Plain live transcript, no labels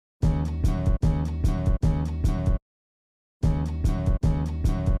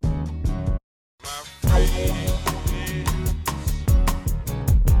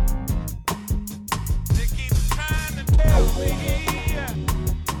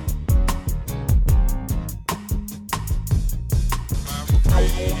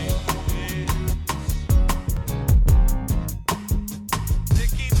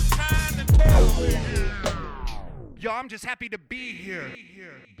just happy to be here.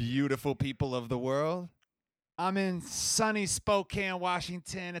 Beautiful people of the world. I'm in sunny Spokane,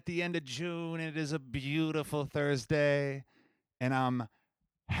 Washington at the end of June. It is a beautiful Thursday, and I'm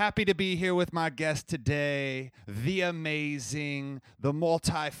happy to be here with my guest today, the amazing, the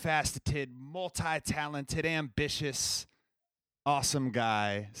multifaceted, multi-talented, ambitious, awesome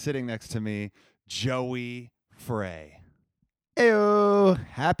guy sitting next to me, Joey Frey. Heyo,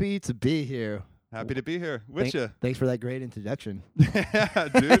 happy to be here. Happy to be here with you. Thanks for that great introduction. Yeah,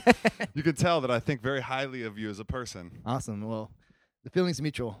 dude. You can tell that I think very highly of you as a person. Awesome. Well, the feeling's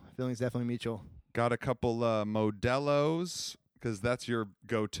mutual. Feeling's definitely mutual. Got a couple Modelo's because that's your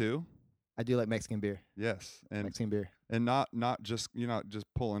go-to. I do like Mexican beer. Yes, and Mexican beer. and not just you're not just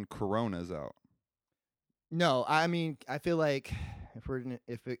pulling Coronas out. No, I mean I feel like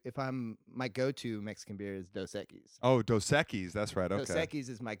if I'm my go-to Mexican beer is Dos Equis. Oh, Dos Equis. That's right. Okay. Dos Equis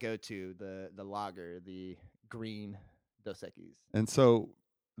is my go-to. The lager, the green Dos Equis. And so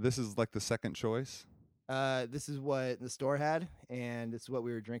this is like the second choice. This is what the store had, and this is what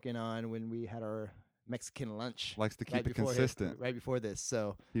we were drinking on when we had our Mexican lunch. Likes to keep right it before consistent. right before this.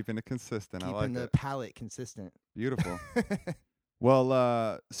 So Keeping it consistent. I keeping like the it. palate consistent. Beautiful.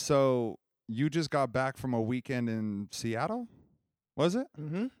 Well, so you just got back from a weekend in Seattle, was it?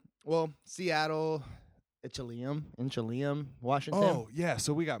 Mm-hmm. Well, Seattle, Chilium, Washington. Oh, yeah.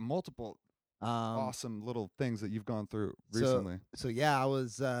 So we got multiple Um, awesome little things that you've gone through recently. So yeah, I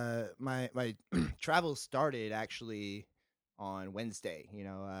was my travel started actually on Wednesday. You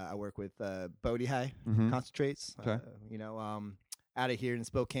know, I work with Bodhi High Mhm. Concentrates. Okay. Out of here in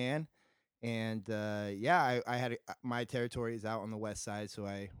Spokane, and I had my territory is out on the west side, so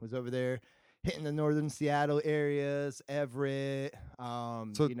I was over there hitting the northern Seattle areas, Everett.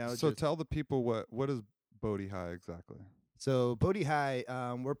 So just- tell the people what is Bodhi High exactly. So Bodhi High,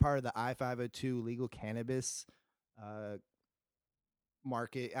 we're part of the I-502 legal cannabis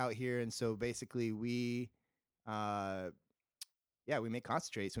market out here, and so basically we make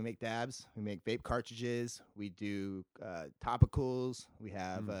concentrates, we make dabs, we make vape cartridges, we do topicals. We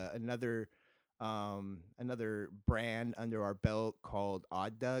have another brand under our belt called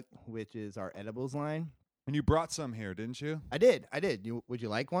Odd Duck, which is our edibles line. And you brought some here, didn't you? I did. Would you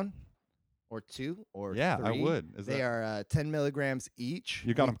like one? Or two, or Yeah, I three? would. They are 10 milligrams each.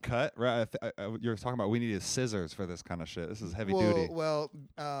 You got them cut, right? You were talking about we needed scissors for this kind of shit. This is heavy duty. Well,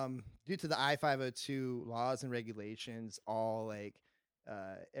 due to the I-502 laws and regulations,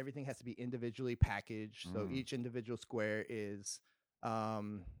 everything has to be individually packaged. So each individual square is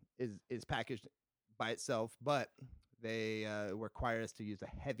packaged by itself, but they require us to use a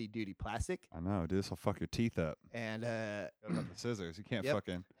heavy duty plastic. I know, dude. This will fuck your teeth up. And What about the scissors? You can't Yep.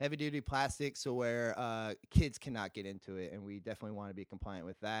 fucking. heavy duty plastic, so where kids cannot get into it, and we definitely want to be compliant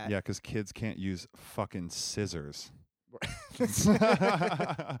with that. Yeah, because kids can't use fucking scissors.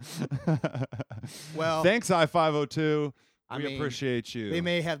 Well, thanks, I-502. I We mean, appreciate you. They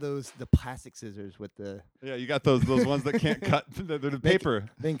may have the plastic scissors with the Yeah, you got those ones that can't cut the paper.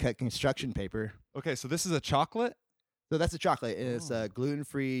 they can cut construction paper. Okay, so this is a chocolate. So that's a chocolate. And it's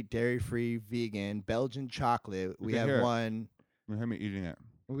gluten-free, dairy-free, vegan Belgian chocolate. We Okay, have here. won. You hear me eating it.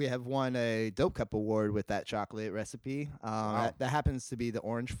 We have won a Dope Cup award with that chocolate recipe. Wow. That happens to be the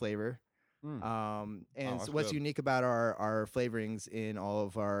orange flavor. Mm. And that's so what's good. unique about our flavorings in all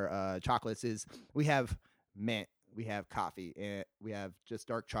of our chocolates is we have mint, we have coffee, and we have just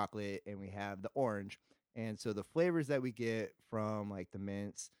dark chocolate, and we have the orange. And so the flavors that we get from like the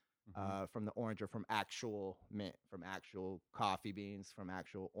mints, from the orange, are from actual mint, from actual coffee beans, from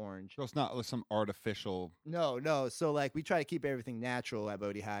actual orange. So it's not like some artificial. No. So like we try to keep everything natural at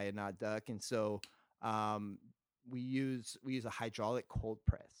Bodhi High and not Duck, and so we use a hydraulic cold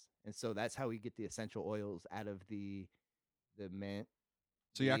press, and so that's how we get the essential oils out of the mint.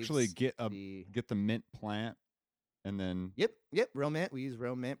 So you actually leaves, get the get the mint plant, and then Yep, real mint. We use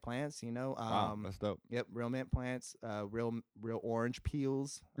real mint plants. wow, that's dope. Yep, real mint plants. Real orange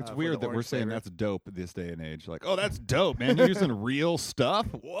peels. It's for weird the that we're orange saying flavor. that's dope this day and age. Like, oh, that's dope, man. You're using real stuff.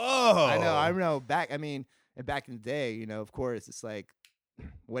 Whoa. I know. Back in the day, of course, it's like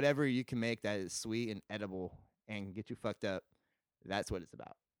whatever you can make that is sweet and edible and get you fucked up. That's what it's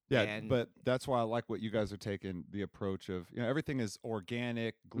about. Yeah, And- but that's why I like what you guys are taking, the approach of, everything is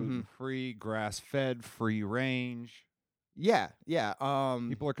organic, gluten-free, grass-fed, free range. Yeah.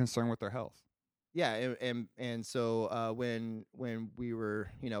 People are concerned with their health. Yeah, and so when we were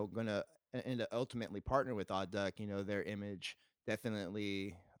gonna and ultimately partner with Odd Duck, their image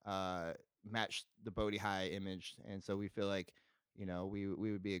definitely matched the Bodhi High image, and so we feel like we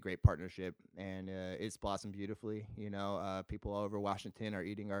would be a great partnership, and it's blossomed beautifully. People all over Washington are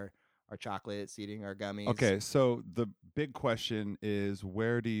eating our our chocolates, eating our gummies. Okay, so the big question is,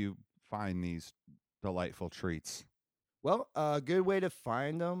 where do you find these delightful treats? Well, a good way to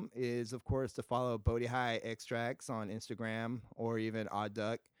find them is, of course, to follow Bodhi High Extracts on Instagram or even Odd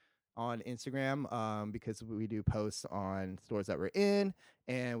Duck on Instagram, because we do posts on stores that we're in,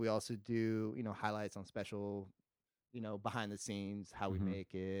 and we also do, highlights on special, behind the scenes, how we Mhm.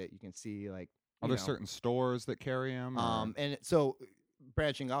 make it. You can see like, Are there certain stores that carry them? and so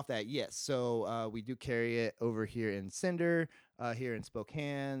branching off that, yes. So we do carry it over here in Cinder, here in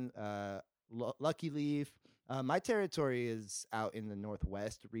Spokane, Lucky Leaf. My territory is out in the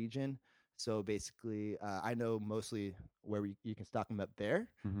Northwest region. So basically, I know mostly where you can stock them up there.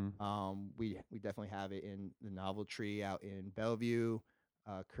 We definitely have it in the Novel Tree out in Bellevue,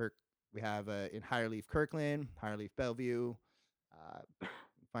 We have in Higher Leaf Kirkland, Higher Leaf Bellevue.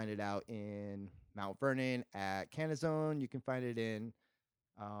 Find it out in Mount Vernon at Canazone. You can find it in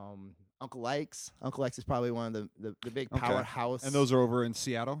Uncle Ike's. Uncle Ike's is probably one of the big powerhouse. And those are over in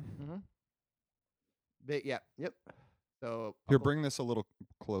Seattle? Mm-hmm. Yep. So Here, bring this a little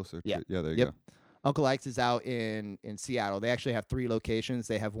closer. Yeah. Yeah, there you go. Uncle Ike's is out in Seattle. They actually have 3 locations.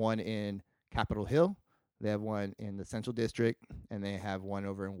 They have one in Capitol Hill, they have one in the Central District, and they have one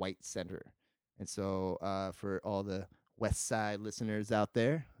over in White Center. And so for all the West Side listeners out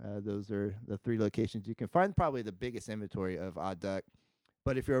there, those are the 3 locations you can find probably the biggest inventory of Odd Duck.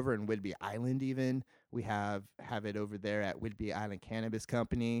 But if you're over in Whidbey Island, even, we have it over there at Whidbey Island Cannabis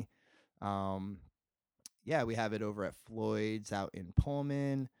Company. We have it over at Floyd's out in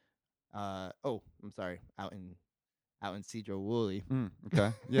Pullman. I'm sorry, out in Sedro-Woolley.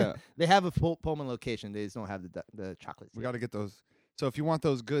 Okay, yeah. They have a Pullman location. They just don't have the chocolates. We got to get those. So if you want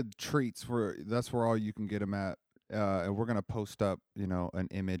those good treats, that's where all you can get them at. And we're gonna post up, an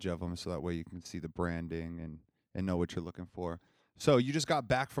image of them so that way you can see the branding and know what you're looking for. So you just got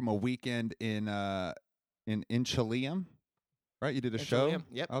back from a weekend in Inchelium, right? You did a show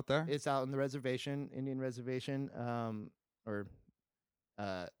out there? It's out in the reservation, Indian reservation, or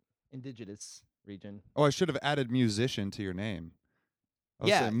indigenous region. Oh, I should have added musician to your name.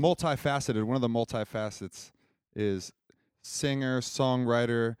 Yeah. Multifaceted. One of the multifacets is singer,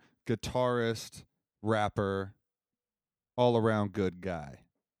 songwriter, guitarist, rapper, all around good guy,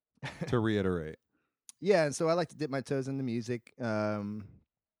 to reiterate. Yeah, and so I like to dip my toes into music.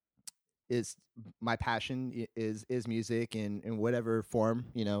 Is my passion is music in whatever form,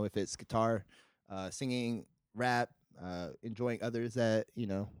 if it's guitar, singing, rap, enjoying others that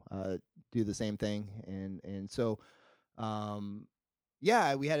do the same thing, and so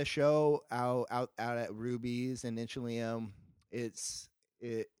we had a show out at Ruby's in Inchelium. It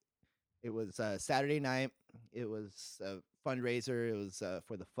was Saturday night. It was a fundraiser. It was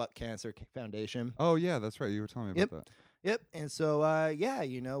for the Fuck Cancer Foundation. Oh yeah, that's right. You were telling me about that. Yep. And so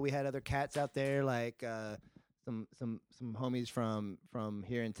we had other cats out there, like some homies from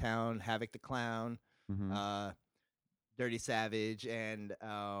here in town, Havoc the Clown, Dirty Savage, and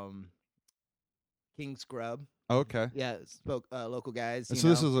King Scrub. Okay. Yeah, local guys. So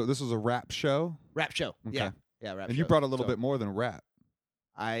this was a rap show? Rap show. Okay. Yeah, rap show. And you brought a little bit more than rap.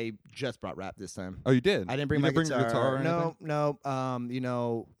 I just brought rap this time. Oh, you did? I didn't bring your guitar. Or anything?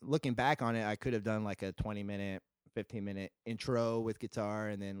 No. Looking back on it, I could have done like a 20-minute, 15-minute intro with guitar,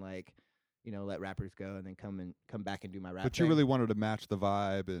 and then let rappers go, and then come back and do my rap. But you really wanted to match the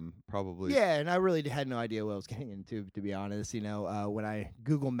vibe, and probably and I really had no idea what I was getting into, to be honest. When I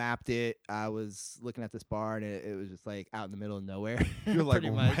Google mapped it, I was looking at this bar, and it was just like out in the middle of nowhere. You're like,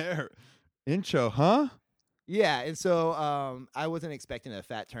 where? Intro, huh? Yeah, and so I wasn't expecting a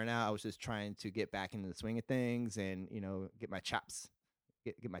fat turnout. I was just trying to get back into the swing of things, and get my chops,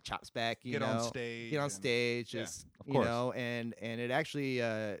 get my chops back. Get on stage. Just of course. and it actually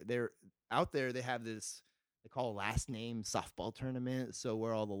they're out there. They have this they call last name softball tournament. So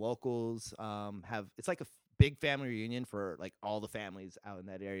where all the locals it's like a big family reunion for like all the families out in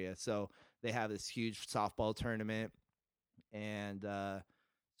that area. So they have this huge softball tournament, and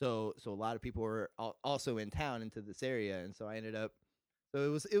So a lot of people were also in town into this area, and so I ended up. So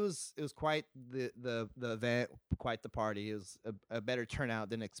it was quite the event, quite the party. It was a better turnout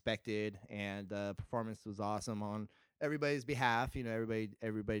than expected, and the performance was awesome on everybody's behalf.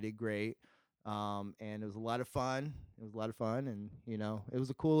 Everybody did great, and it was a lot of fun. And it was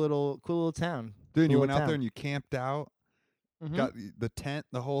a cool little town. Dude, you went out there and you camped out. Mm-hmm. Got the tent,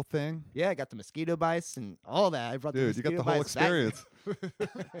 the whole thing. Yeah, I got the mosquito bites and all that. I brought you got the whole experience.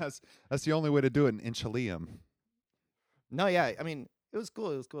 That's the only way to do it in Inchelium. No, yeah, I mean it was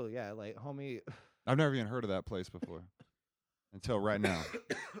cool. Yeah, like homie. I've never even heard of that place before. until right now.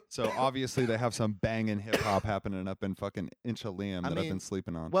 So obviously they have some banging hip hop happening up in fucking Inchaliam that I've been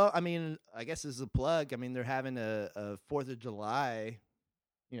sleeping on. Well, I mean, I guess as a plug, I mean, they're having a 4th of July,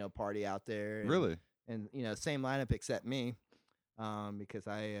 party out there. Really? And, same lineup except me, because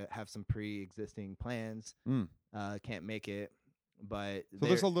I have some pre-existing plans. Can't make it, but so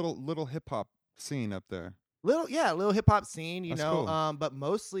there's a little hip hop scene up there. Little hip hop scene, That's cool. But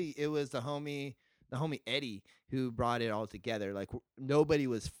mostly it was the homie Eddie who brought it all together. Like nobody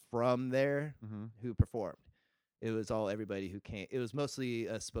was from there who performed. It was all everybody who came. It was mostly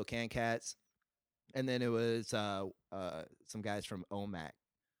Spokane cats, and then it was some guys from OMAC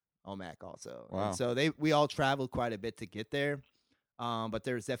also. Wow. And so we all traveled quite a bit to get there. But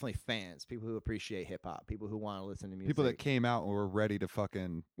there's definitely fans, people who appreciate hip hop, people who want to listen to music. People that came out and were ready to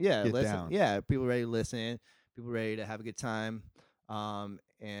fucking get listen. Down. Yeah, people ready to listen, people ready to have a good time. And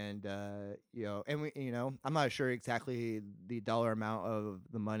we, I'm not sure exactly the dollar amount of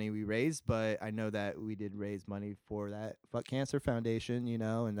the money we raised, but I know that we did raise money for that Fuck Cancer Foundation,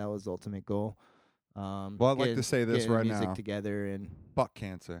 and that was the ultimate goal. Well, I'd like to say this right music now. Together and Fuck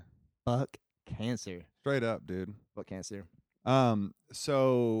cancer. Fuck cancer. Straight up, dude. Fuck cancer.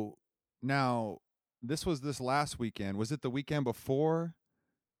 So now this was this last weekend. Was it the weekend before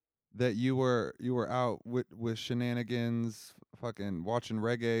that you were out with shenanigans, fucking watching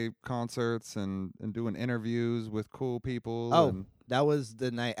reggae concerts and doing interviews with cool people? Oh, that was the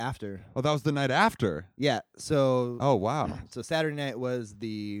night after. Oh, that was the night after. Yeah. So. Oh wow. So Saturday night was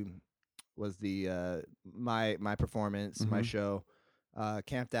the my performance, my show.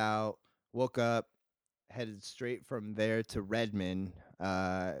 Camped out, woke up, headed straight from there to Redmond,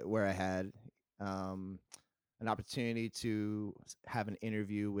 where I had an opportunity to have an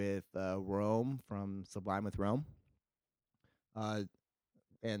interview with Rome from Sublime with Rome. And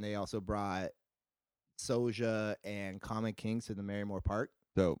they also brought Soja and Common Kings to the Marymore Park.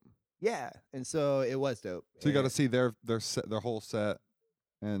 Dope. Yeah, and so it was dope. So you got to see their whole set.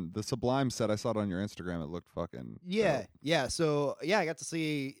 And the Sublime set, I saw it on your Instagram. It looked fucking dope. Yeah. So I got to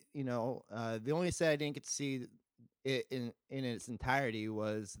see. The only set I didn't get to see it in its entirety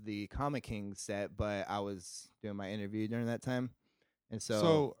was the Comic King set, but I was doing my interview during that time, and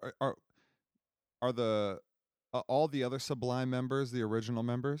so are the all the other Sublime members the original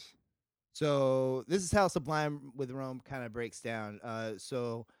members? So this is how Sublime with Rome kind of breaks down.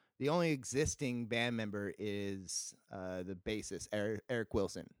 So the only existing band member is the bassist Eric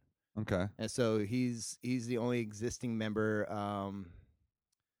Wilson. Okay. And so he's the only existing member.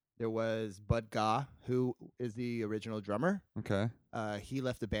 There was Bud Gaw, who is the original drummer. Okay. He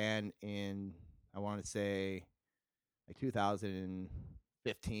left the band in, I want to say, like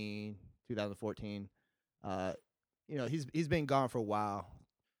 2015, 2014. He's been gone for a while.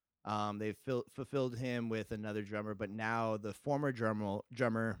 They've fulfilled him with another drummer, but now the former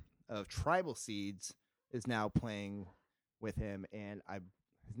drummer of Tribal Seeds is now playing with him, and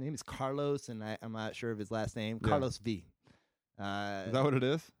his name is Carlos, and I'm not sure of his last name. Yeah. Carlos V. Is that what it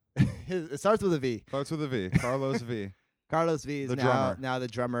is? It starts with a V. Starts with a V. Carlos V. Carlos V is now the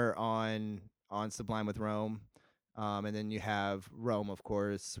drummer on Sublime with Rome. And then you have Rome, of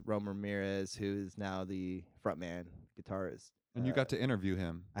course, Rome Ramirez, who is now the frontman, guitarist. And you got to interview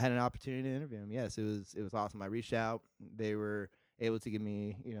him. I had an opportunity to interview him. Yes, it was awesome. I reached out. They were able to give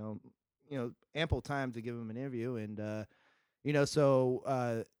me, ample time to give him an interview, and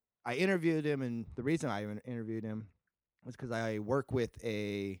so I interviewed him, and the reason I interviewed him was because I work with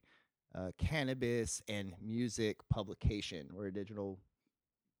a cannabis and music publication, or a digital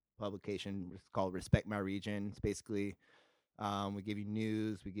publication. It's called Respect My Region. It's basically we give you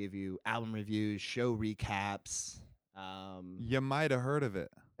news, we give you album reviews, show recaps. You might have heard of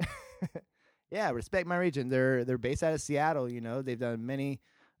it. Yeah, Respect My Region. They're based out of Seattle. They've done many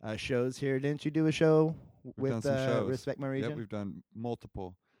shows here. Didn't you do a show with Respect My Region? Yeah, we've done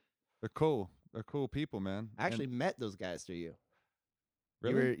multiple. They're cool. They're cool people, man. I actually met those guys through you.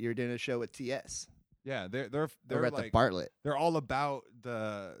 Really? You were doing a show with TS. Yeah, they're at the Bartlett. They're all about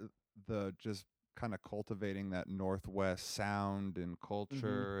the just kind of cultivating that Northwest sound and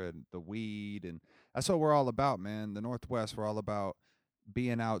culture and the weed, and that's what we're all about, man. The Northwest, we're all about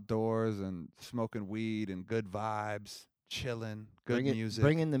being outdoors and smoking weed and good vibes, chilling, music.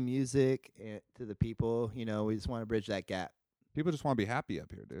 Bringing the music to the people. We just want to bridge that gap. People just want to be happy up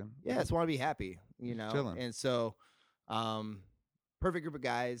here, dude. Yeah, just want to be happy, Chilling. And so, perfect group of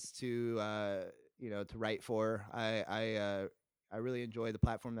guys to write for. I really enjoy the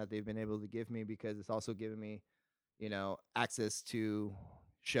platform that they've been able to give me, because it's also given me, access to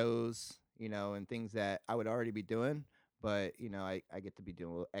shows, and things that I would already be doing. But, I get to be doing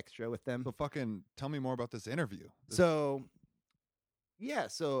a little extra with them. So fucking tell me more about this interview. So Yeah,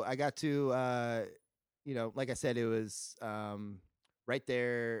 so I got to, like I said, it was right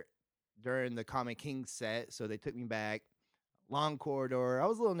there during the Common King set. So they took me back, long corridor. I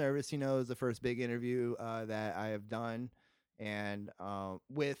was a little nervous, it was the first big interview that I have done, and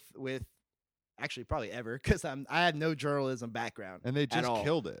with actually probably ever, because I had no journalism background, And they at just all.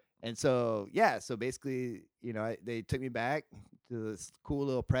 killed it. And so so basically, they took me back to this cool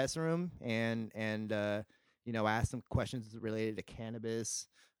little press room, and I asked them questions related to cannabis,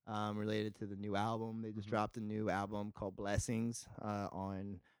 related to the new album. They just dropped a new album called Blessings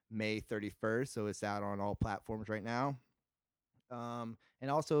on May 31st, so it's out on all platforms right now. And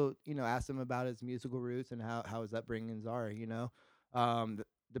also, asked him about his musical roots and how his upbringings are.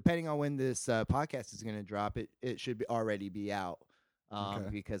 Depending on when this podcast is going to drop, it should already be out. Okay.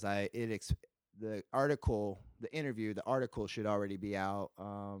 Because the article should already be out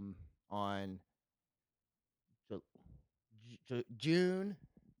on June.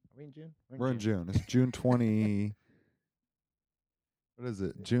 Are we in June? We're in June. It's June 20. What is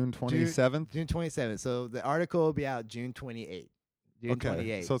it? June 27th? June 27th. So the article will be out June 28th. June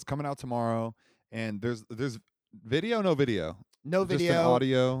 28th. So it's coming out tomorrow, and there's video, no video. No Just video. an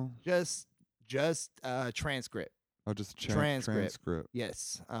audio. Just transcript. Oh, just a Transcript. transcript.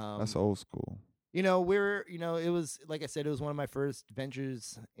 Yes. That's old school. it was, like I said, it was one of my first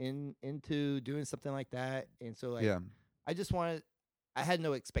ventures into doing something like that. And so Yeah. I had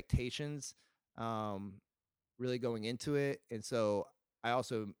no expectations really going into it. And so I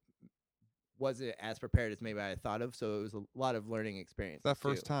also wasn't as prepared as maybe I thought of. So it was a lot of learning experience. That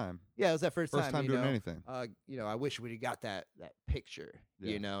first time. Yeah, it was that first time. First time doing anything. I wish we'd have got that picture,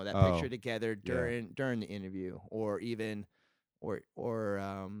 Yeah. that Oh, picture together yeah. during the interview, or even, or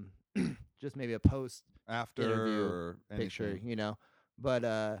just maybe a post After interview or picture, anything. But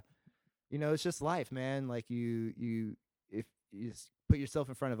it's just life, man. Like if you just put yourself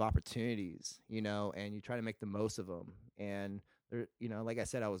in front of opportunities, and you try to make the most of them. And there, like I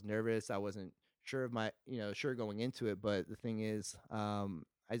said, I was nervous. I wasn't sure of sure going into it. But the thing is, I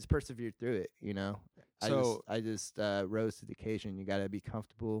just persevered through it. So- I just rose to the occasion. You got to be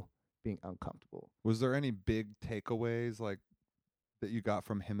comfortable being uncomfortable. Was there any big takeaways like that you got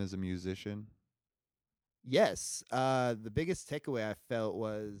from him as a musician? Yes. The biggest takeaway I felt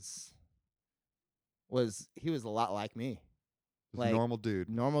was he was a lot like me. Just Like, normal dude.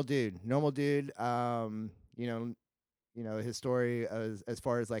 Normal dude. His story as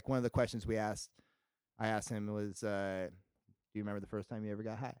far as like one of the questions I asked him was, do you remember the first time you ever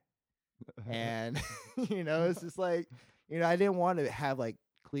got high? And it's just like, I didn't want to have like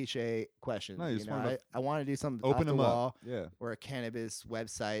cliche questions. No, you just wanted to I want to do something open off the him wall, up. Yeah. or a cannabis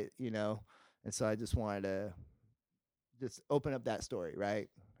website, and so I just wanted to just open up that story, right?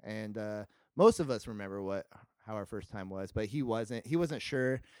 And most of us remember how our first time was, but he wasn't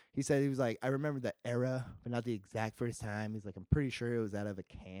sure. He said, he was like, I remember the era, but not the exact first time. He's like, I'm pretty sure it was out of a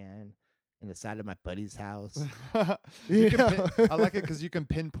can in the side of my buddy's house. I like it because you can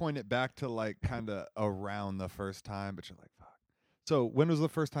pinpoint it back to like kind of around the first time, but you're like, fuck. So when was the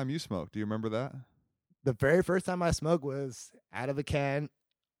first time you smoked? Do you remember that? The very first time I smoked was out of a can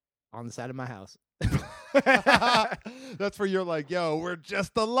on the side of my house. That's where you're like, yo, we're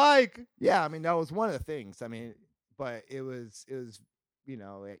just alike. Yeah, I mean, that was one of the things. I mean, but it was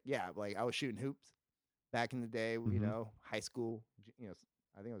like I was shooting hoops back in the day, high school,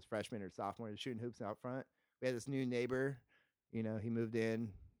 I think it was freshman or sophomore, shooting hoops out front. We had this new neighbor, he moved in,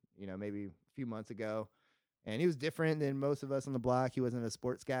 maybe a few months ago, and he was different than most of us on the block. He wasn't a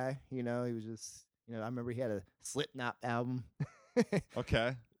sports guy, he was just, I remember he had a Slipknot album.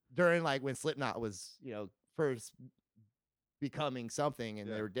 Okay. During like when Slipknot was, first becoming something, and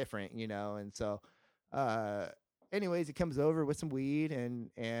they were different, and so, anyways, he comes over with some weed, and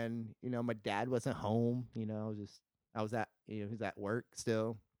my dad wasn't home, I was at, he was at work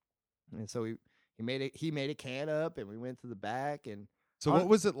still, and so he made a can up, and we went to the back, and so what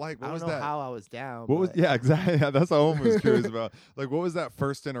was it like? What I was don't know that? how I was down. What was? Yeah, exactly. Yeah, that's what I was curious about. Like, what was that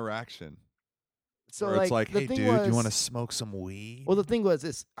first interaction? So where it's like, the hey, thing dude, was, you want to smoke some weed? Well, the thing was,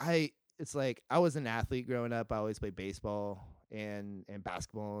 it's like I was an athlete growing up. I always played baseball and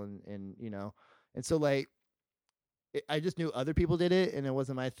basketball, and so like I just knew other people did it, and it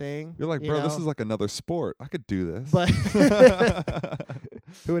wasn't my thing. You're like, bro, this is like another sport. I could do this. But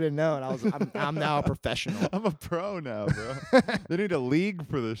who would have known? I'm now a professional. I'm a pro now, bro. They need a league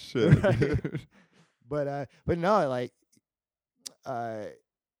for this shit. Right. Dude. But no, like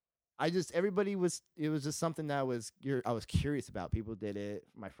everybody was. It was just something that I was curious about. People did it.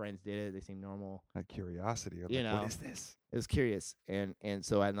 My friends did it. They seemed normal. That curiosity. You're You like, know. what is this? It was curious, and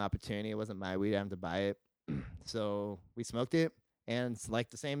so I had an opportunity. It wasn't my weed. I had to buy it, so we smoked it, And it's like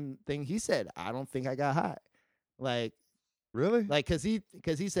the same thing he said. I don't think I got high. Like, Really? cause he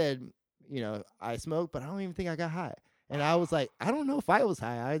said, I smoked, but I don't even think I got high. And I was like, I don't know if I was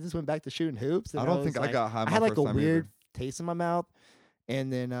high. I just went back to shooting hoops. And I don't was think I like, got high. I My had like first a time weird either. taste in my mouth.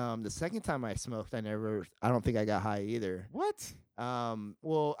 And then the second time I smoked, I don't think I got high either. What?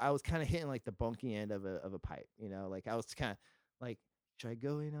 Well, I was kind of hitting like the bunky end of a pipe, like I was kind of like, should I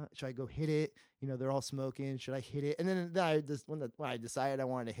go in? Should I go hit it? They're all smoking. Should I hit it? And then I just when I decided I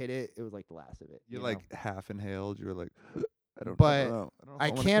wanted to hit it, it was like the last of it. You like half inhaled. You were like, I don't But know.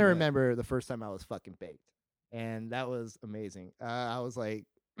 I can't remember the first time I was fucking baked, and that was amazing. I was like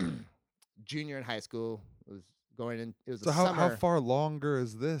junior in high school. Was going in. It was So a how summer. far longer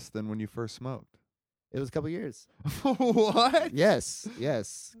is this than when you first smoked? It was a couple years. What? Yes.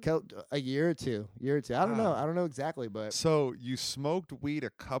 A year or two. I don't know. Wow. I don't know exactly, but So you smoked weed a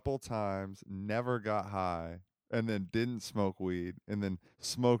couple times, never got high, and then didn't smoke weed, and then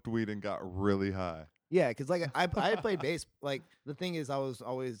smoked weed and got really high. yeah, because like I played base. Like the thing is, I was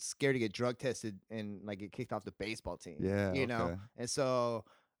always scared to get drug tested and like get kicked off the baseball team. Yeah, you know. okay. And so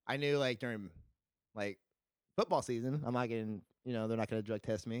I knew like during like football season, I'm not getting. They're not going to drug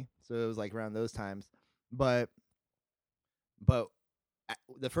test me. So it was like around those times. But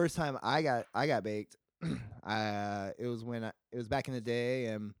the first time I got baked, it was back in the day,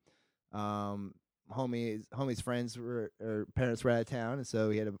 and homie's friends parents were out of town, and so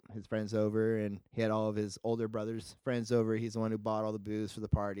he had his friends over, and he had all of his older brothers' friends over. He's the one who bought all the booze for the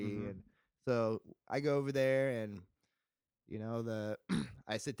party, and so I go over there, and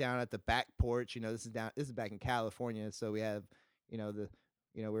I sit down at the back porch. This is back in California, so we have it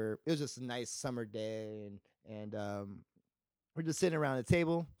was just a nice summer day, and we're just sitting around the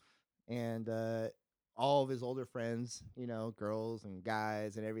table, and all of his older friends, girls and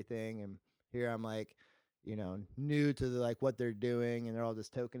guys and everything, and here I'm like, new to what they're doing, and they're all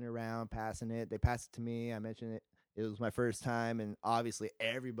just toking around, passing it. They pass it to me. I mentioned it. It was my first time, and obviously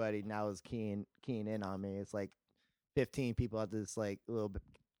everybody now is keying in on me. It's like 15 people at this like little bit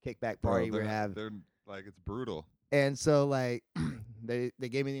kickback party we're having. They're like, it's brutal. And so like they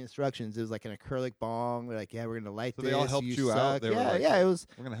gave me the instructions. It was like an acrylic bong. They're like, yeah, we're gonna light So this. they all helped you suck. out? They were like, it was.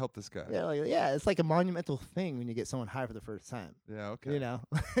 We're gonna help this guy. Yeah, it's like a monumental thing when you get someone high for the first time. Yeah, okay.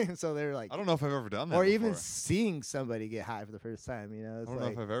 So they're like, I don't know if I've ever done that. or before. even seeing somebody get high for the first time. It's I don't know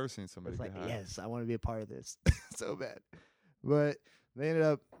if I've ever seen somebody it's get like, high. yes, I want to be a part of this so bad. But they ended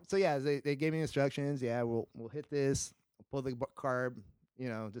up. So yeah, they gave me instructions. Yeah, we'll hit this. Pull the carb.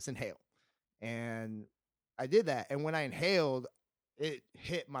 Just inhale. And I did that, and when I inhaled, it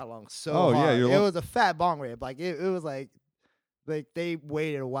hit my lungs so hard. Yeah, it was a fat bong rip. Like it was like they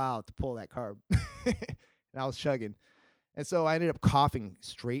waited a while to pull that carb, and I was chugging, and so I ended up coughing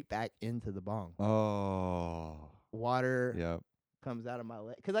straight back into the bong. Oh, Water yeah. comes out of my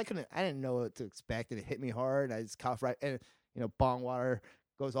leg because I didn't know what to expect, and it hit me hard. And I just coughed right, and bong water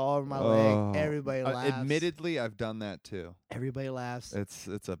goes all over my leg. Everybody laughs. Admittedly, I've done that too. Everybody laughs. And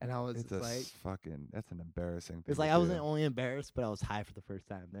I was it's just like, fucking. That's an embarrassing thing. It's like I wasn't only embarrassed, but I was high for the first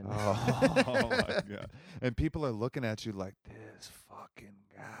time. Then. Oh my god! And people are looking at you like, this fucking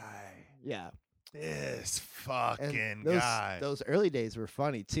guy. Yeah. This fucking And guy. those early days were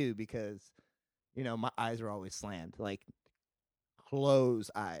funny too because, my eyes were always slammed, like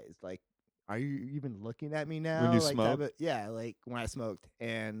closed eyes. Like, are you even looking at me now? When you like, smoke? Yeah, like when I smoked,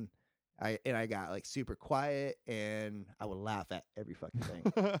 and I got like super quiet, and I would laugh at every fucking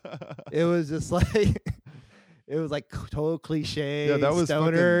thing. It was just like. It was like total cliche. Yeah, that was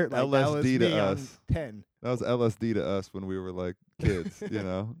stoner. fucking Like, that LSD was to me on us. 10. That was LSD to us when we were like kids,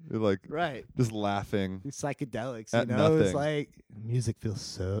 You're like Right. just laughing. These psychedelics, At It's nothing. like music feels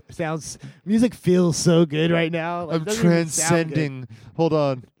so good right now. Like, I'm it doesn't even sound good. transcending. Hold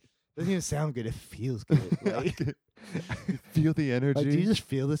on. Doesn't even sound good. It feels good. Like, You feel the energy, do you just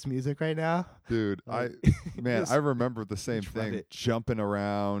feel this music right now? dude. Like, I remember the same just rub thing, it. jumping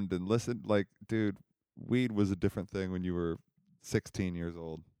around and listen. Like, dude, weed was a different thing when you were 16 years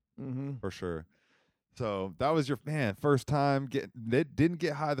old, Mm-hmm. for sure. So that was your first time didn't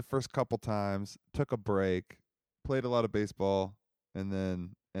get high the first couple times. Took a break, played a lot of baseball, and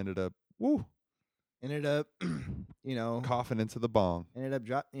then ended up Ended up, coughing into the bong.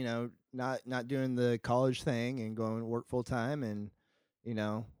 not doing the college thing and going to work full time, and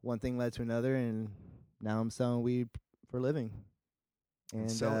one thing led to another, and now I'm selling weed for a living. And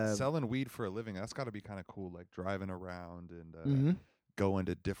Selling weed for a living, that's got to be kind of cool, like driving around and mhm. going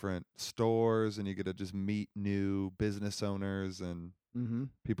to different stores, and you get to just meet new business owners and Mm-hmm.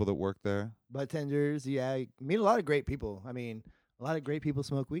 people that work there. Bud tenders, yeah, you meet a lot of great people. I mean, a lot of great people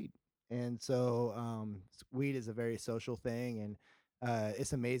smoke weed, And so weed is a very social thing, and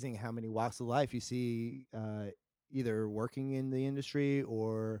it's amazing how many walks of life you see either working in the industry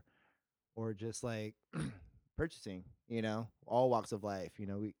or just like purchasing. All walks of life.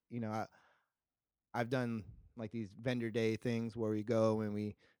 I've done like these vendor day things where we go and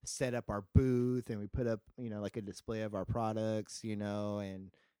we set up our booth and we put up like a display of our products,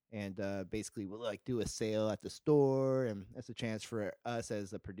 and basically we'll like do a sale at the store, and that's a chance for us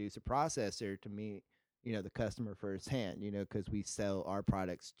as a producer processor to meet the customer firsthand, because we sell our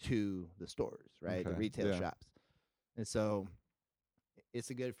products to the stores, right? The retail shops. And so it's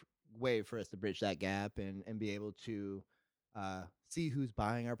a good way for us to bridge that gap and be able to see who's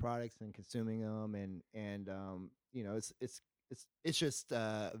buying our products and consuming them, and it's just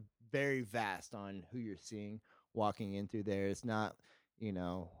very vast on who you're seeing walking in through there. It's not and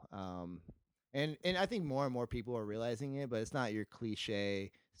I think more and more people are realizing it, but it's not your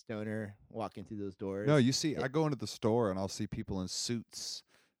cliche stoner walking through those doors. No, you see, I go into the store and I'll see people in suits.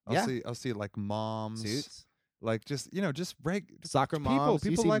 I'll see like moms. Suits. Like just soccer moms.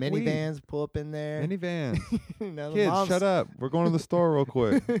 You see like minivans pull up in there. Minivans. The Kids, moms, shut up. We're going to the store real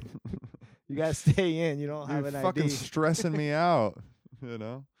quick. You gotta stay in. You don't have You're an fucking ID. stressing me out.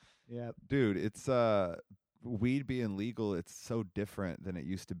 Yeah. Dude, it's weed being legal. It's so different than it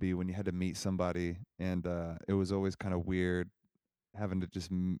used to be when you had to meet somebody, and it was always kind of weird having to just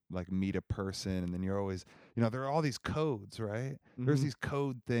like meet a person, and then you're always there are all these codes, right? Mm-hmm. There's these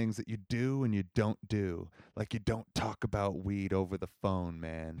code things that you do and you don't do. Like you don't talk about weed over the phone,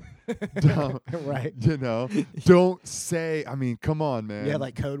 man. Don't, right. Don't say, I mean, come on, man. Yeah,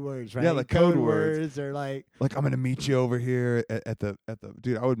 like code words, right? Yeah, like code words are like I'm gonna meet you over here at the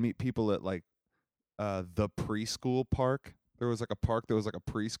dude, I would meet people at like the preschool park. There was like a park, there was like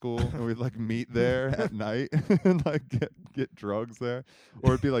a preschool, and we'd like meet there at night and like get drugs there.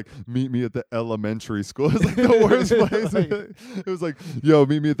 Or it'd be like, meet me at the elementary school. It's like the worst place. It was like, yo,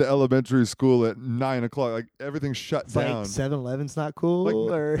 meet me at the elementary school at 9:00. Like everything's shut down. Like 7-Eleven's not cool,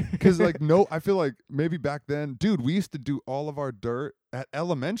 because like no, I feel like maybe back then, dude, we used to do all of our dirt at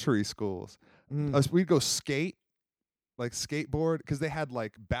elementary schools. We'd go skate, like skateboard, because they had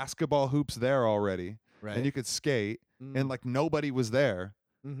like basketball hoops there already, right? And you could skate. And like nobody was there.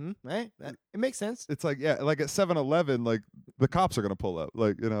 Mm-hmm. Right? It makes sense. It's like, yeah, like at 7-Eleven, like the cops are gonna pull up,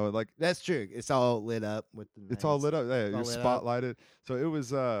 like like that's true. It's all lit up with the. It's all lit up. Yeah, you're spotlighted. So it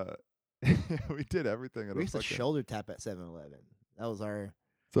was. We did everything. We used to shoulder tap at 7-Eleven. That was our.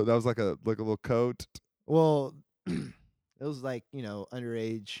 So that was like a little coat. Well, it was like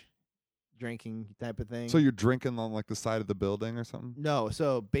underage drinking type of thing. So you're drinking on like the side of the building or something? No.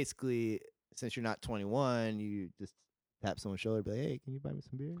 So basically, since you're not 21, you just tap someone's shoulder, be like, "Hey, can you buy me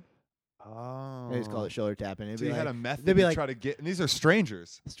some beer?" Oh, they just call it shoulder tapping. So you had a method to try to get, and these are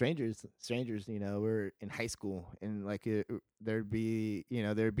strangers. Strangers. We're in high school, and like there'd be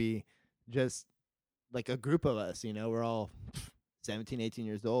just like a group of us. We're all 17, 18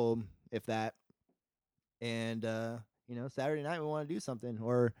 years old, if that. And Saturday night we want to do something,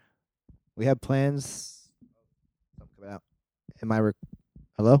 or we have plans. Something coming out. Am I?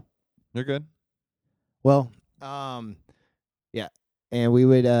 Hello? You're good. Well, yeah, and we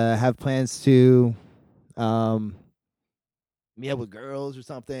would have plans to meet up with girls or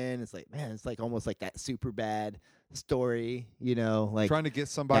something. It's like, man, it's like almost like that super bad story, like trying to get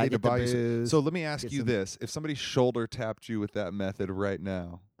somebody to buy you. So let me ask you this: if somebody shoulder tapped you with that method right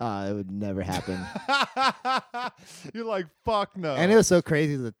now, it would never happen. You're like, fuck no. And it was so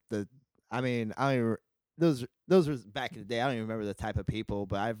crazy that I don't even. Those were back in the day. I don't even remember the type of people,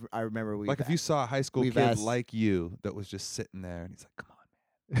 but I remember we if you saw a high school kid like you that was just sitting there and he's like, "Come on,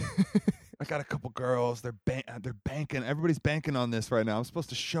 man, I got a couple girls. They're banking. Everybody's banking on this right now. I'm supposed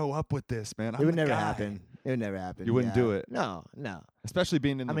to show up with this, man. It would never happen. It would never happen. You wouldn't do it. No. Especially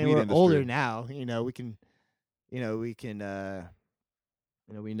being in the weed we're industry. older now. We can, we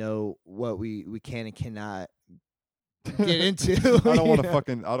know what we can and cannot get into. I don't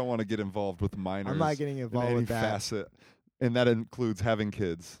want to get involved with minors. I'm not getting involved in any with that facet, and that includes having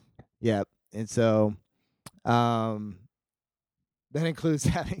kids. Yep. And so, that includes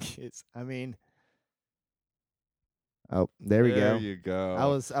having kids. I mean, oh, there we go. There you go. I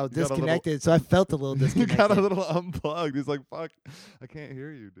was disconnected, so I felt a little disconnected. You got a little unplugged. He's like, "Fuck, I can't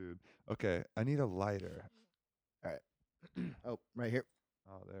hear you, dude." Okay, I need a lighter. All right. Oh, right here.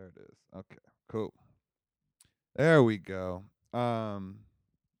 Oh, there it is. Okay, cool. There we go. But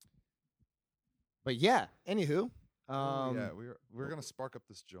yeah, anywho. Yeah, we're gonna spark up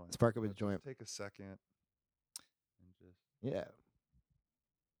this joint. Spark up a joint. Take a second. And just yeah.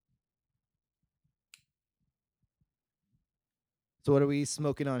 So what are we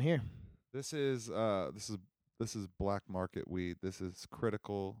smoking on here? This is black market weed. This is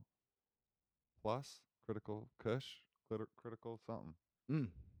Critical Plus, Critical Kush, Critical something. Mm.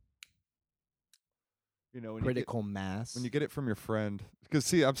 You know, Critical Mass. when you get it from your friend, because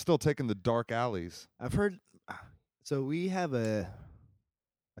see, I'm still taking the dark alleys. I've heard. So we have a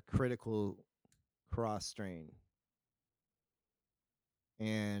critical cross strain,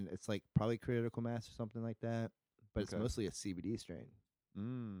 and it's like probably Critical Mass or something like that. But it's Okay. mostly a CBD strain.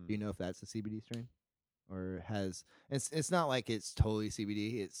 Mm. Do you know if that's a CBD strain, or has it's not like it's totally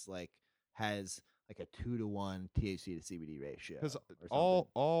CBD. It's like has like a 2-to-1 THC to CBD ratio. Because or something.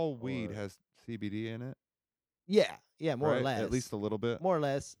 all weed Or- has CBD in it, yeah, more or right? less, At least a little bit. more or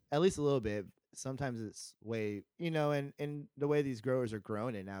less, at least a little bit. Sometimes it's way, and the way these growers are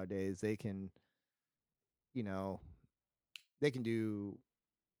growing it nowadays, they can, they can do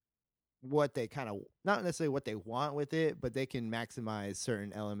what they kind of, not necessarily what they want with it, but they can maximize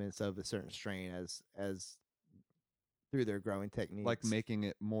certain elements of a certain strain as through their growing techniques. Like making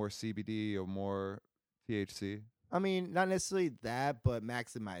it more CBD or more THC. I mean, not necessarily that, but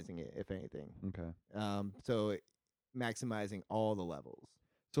maximizing it, if anything. Okay. So maximizing all the levels.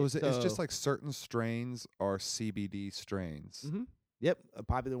 So it's just So- like certain strains are CBD strains. Mm-hmm. Yep.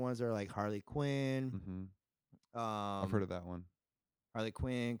 Popular ones are like Harley Quinn. Mm-hmm. I've heard of that one. Harley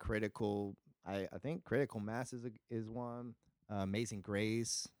Quinn, Critical. I think Critical Mass is one. Amazing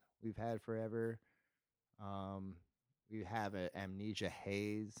Grace we've had forever. We have an Amnesia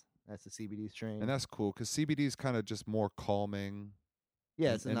Haze. That's the CBD strain. And that's cool because CBD is kind of just more calming.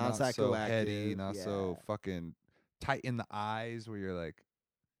 yeah, it's a and non-psychoactive. not so heady, not so yeah. fucking tight in the eyes where you're like,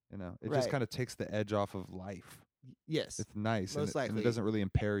 it just Right. kind of takes the edge off of life. Yes. It's nice Most and it likely. doesn't really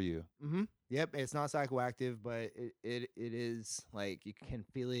impair you. Mm-hmm. Yep, it's not psychoactive, but it is like you can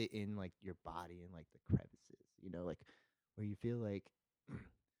feel it in like your body and like the crevices, like where you feel like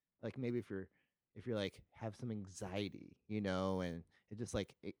like maybe if you're like have some anxiety, and it just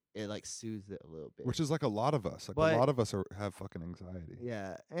like it like soothes it a little bit. Which is like a lot of us. Like But- a lot of us have fucking anxiety.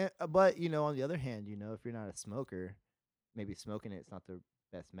 yeah, but on the other hand, if you're not a smoker, maybe smoking it's not the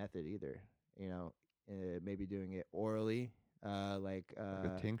best method either. Maybe doing it orally, like Like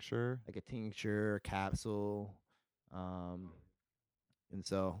a tincture. like a tincture, capsule, and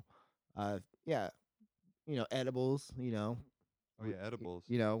so, yeah, edibles. Oh yeah, edibles.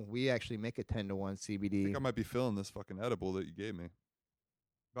 We actually make a 10-to-1 I CBD. think I might be feeling this fucking edible that you gave me.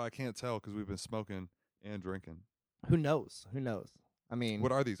 But I can't tell because we've been smoking and drinking. Who knows? I mean,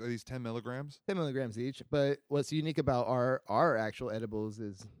 What are these? Are these 10 milligrams? 10 milligrams each. But what's unique about our actual edibles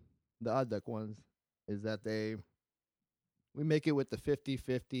is the Odd Duck ones is that we make it with the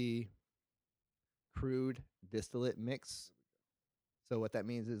 50-50 crude distillate mix. So what that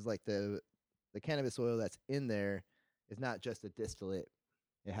means is like the cannabis oil that's in there is not just a distillate.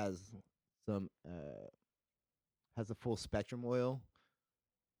 It has some has a full spectrum oil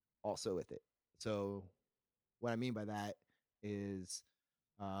also with it. So what I mean by that is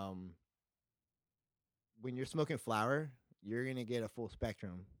when you're smoking flower, you're going to get a full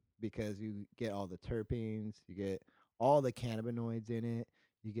spectrum because you get all the terpenes, you get all the cannabinoids in it,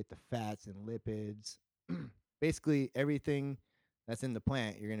 you get the fats and lipids. Basically everything that's in the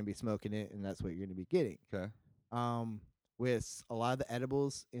plant, you're going to be smoking it, and that's what you're going to be getting. Okay. With a lot of the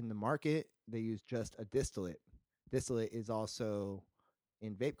edibles in the market, they use just a distillate. Distillate is also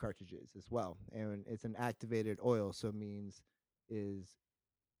in vape cartridges as well, and it's an activated oil, so it means is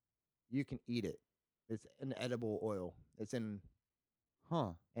you can eat it. It's an edible oil. It's in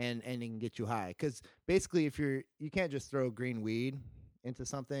Huh. and it can get you high, because basically if you can't just throw green weed into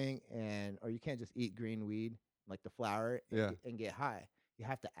something, or you can't just eat green weed like the flower and get high. You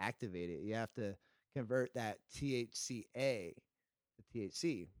have to activate it. You have to convert that THCA to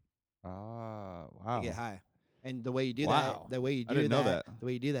THC Ah, wow. to get high. And the way you do Wow. that, the way you I do didn't know that. the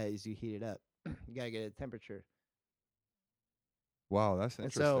way you do that is you heat it up. You gotta get a temperature. Wow, that's And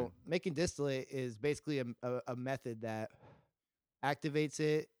interesting. so making distillate is basically a method that activates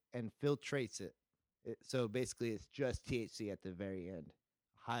it and filtrates it. So basically it's just THC at the very end.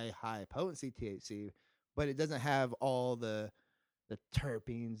 High potency THC, but it doesn't have all the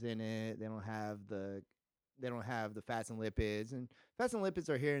terpenes in it. They don't have the fats and lipids. And fats and lipids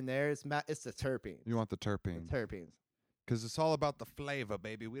are here and there. It's the terpenes. You want the The terpenes. terpenes. Because it's all about the flavor,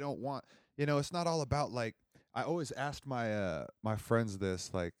 baby. We don't want, it's not all about like, I always asked my my friends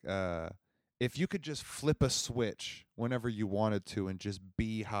this, like, if you could just flip a switch whenever you wanted to and just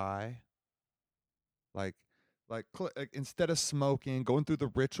be high, like instead of smoking, going through the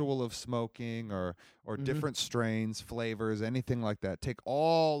ritual of smoking or Mhm. different strains, flavors, anything like that, take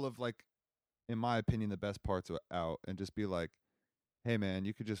all of, like, in my opinion, the best parts out and just be like, hey man,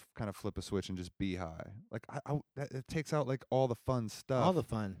 you could just kind of flip a switch and just be high. Like it takes out like all the fun stuff, All the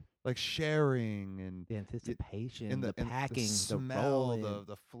fun, like sharing and the anticipation, and the packing, the the smell, rolling.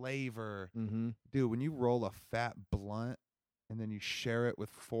 the flavor. Mm-hmm. Dude, when you roll a fat blunt and then you share it with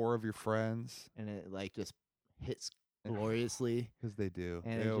 4 of your friends, And it like just hits gloriously. because they do,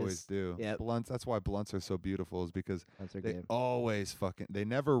 And they it always just- do. yep. Blunts. That's why blunts are so beautiful, is because That's our they game. always they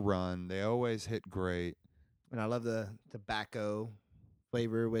never run. They always hit great. And I love the tobacco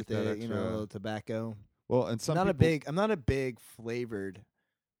flavor with that it. You know, a extra- little tobacco. Well, and some I'm people, not a big flavored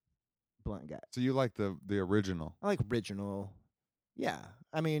blunt guy. So you like the original? I like original. Yeah,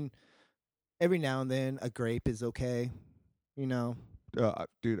 I mean, every now and then a grape is okay. You know,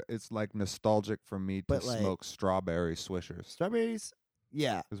 Dude, it's like nostalgic for me to But, like- smoke strawberry swishers, strawberries.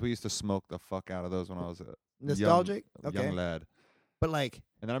 Yeah, because we used to smoke the fuck out of those when I was a nostalgic. young Okay, lad. but like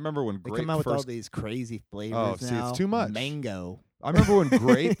And then I remember when they grape come out with all first. these crazy flavors Oh, see, it's now. too much. Mango. I remember when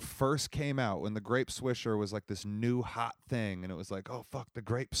grape first came out, when the grape swisher was like this new hot thing, and it was like, oh fuck, the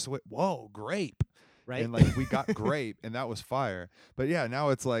grape whoa, grape. Right. And like we got grape, and that was fire. But yeah, now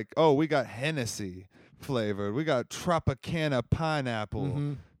it's like, oh, we got Hennessy flavored, we got Tropicana pineapple.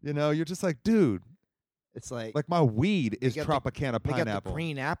 Mhm. You know, you're just like, dude, It's like my weed is got Tropicana they got the pineapple.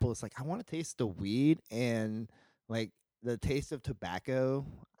 green apple. It's like I want to taste the weed and like the taste of tobacco.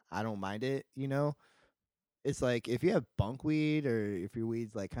 I don't mind it. You know, it's like if you have bunk weed or if your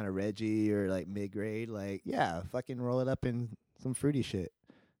weed's like kind of Reggie or like mid grade, like yeah, fucking roll it up in some fruity shit.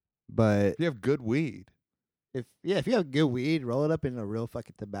 But If you have good weed. if you have good weed, roll it up in a real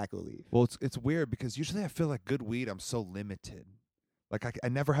fucking tobacco leaf. Well, it's weird because usually I feel like good weed, I'm so limited. Like I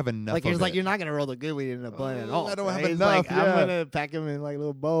never have enough. Like of it's like it. you're not gonna roll the good weed in a blunt at all. I don't have right? It's enough, like, I'm yeah. gonna pack them in like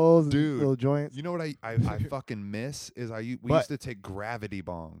little bowls, and Dude, little joints. You know what I fucking miss is we What? used to take gravity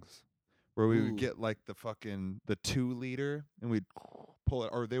bongs, where we Ooh. would get like the 2 liter and we'd pull it,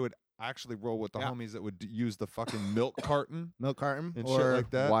 or they would actually roll with the Yeah. homies that would use the fucking milk carton Milk carton and shit or like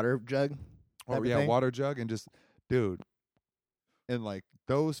that. water jug. type or of yeah, thing. water jug, and just dude, and like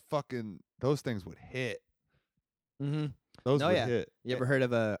those things would hit. Mm-hmm. Those Oh, would yeah. hit. You ever heard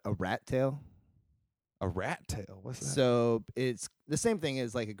of a rat tail? A rat tail? What's that? So it's the same thing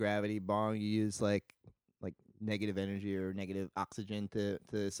as like a gravity bong. You use like negative energy or negative oxygen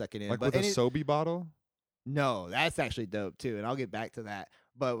to suck it in. Like but with a Sobe bottle? no, that's actually dope too, and I'll get back to that.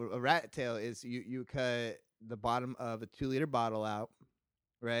 But a rat tail is you cut the bottom of a 2-liter bottle out,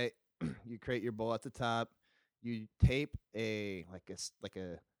 right? You create your bowl at the top. You tape a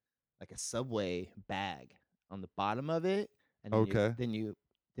Subway bag on the bottom of it, and then Okay. then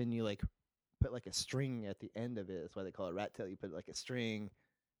you like put like a string at the end of it. That's why they call it rat tail. You put like a string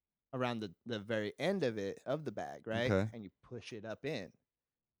around the very end of it of the bag, right? Okay. And you push it up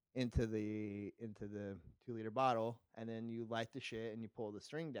into the 2-liter bottle, and then you light the shit and you pull the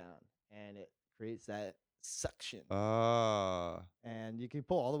string down, and it creates that suction, and you can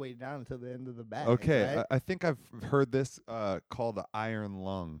pull all the way down until the end of the bag. Okay, right? I think I've heard this called the iron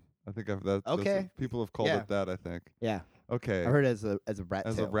lung. I think that's Okay. people have called Yeah. it that. I think. Yeah, Okay. I heard it as a rat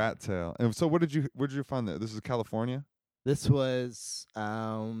as tail. a rat tail. And so, where did you find that? This is California, This was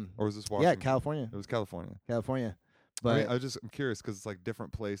or was this yeah, Washington? California, It was California. but I'm curious because it's like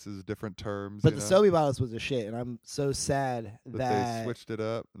different places, different terms. but you the know, Sobe bottles was a shit, and I'm so sad that that they switched it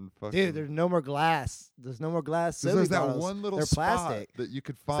up and fucking. dude, there's no more glass. There's no more glass. 'Cause Sobe there's that bottles. one little They're spot plastic. that you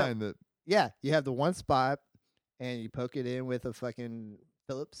could find that. Yeah, you have the one spot, and you poke it in with a fucking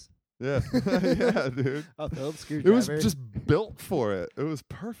Phillips. Yeah, yeah, dude. A Phillips It screwdriver. was just built for it. It was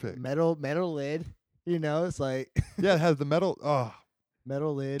perfect. metal lid. You know, it's like Yeah, it has the metal. Oh,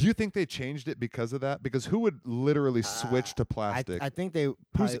 metal lid. do you think they changed it because of that? Because who would literally switch to plastic? I think they Who's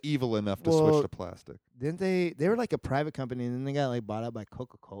probably, evil enough to well, switch to plastic? didn't they were like a private company, and then they got like bought out by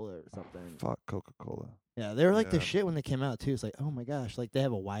Coca-Cola or something. Fuck Coca-Cola. Yeah, they were like the Yeah. shit when they came out too. It's like, oh my gosh, like they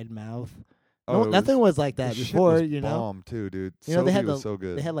have a wide mouth. Oh, No, nothing was like the that shit before, was you know. bomb too, dude. You know, they had Sobe was the- so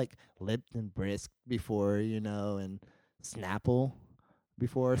good. They had like Lipton Brisk before, you know, and Snapple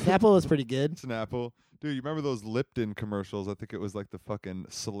before. Snapple was pretty good. Snapple. Dude, you remember those Lipton commercials? I think it was like the fucking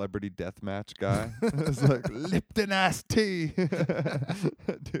celebrity deathmatch guy. It was like Lipton iced tea.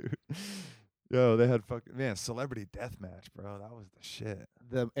 Dude. Yo, they had fucking celebrity deathmatch, bro. That was the shit.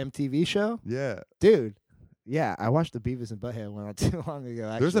 The MTV show, Yeah. dude. Yeah, I watched the Beavis and Butthead one not too long ago.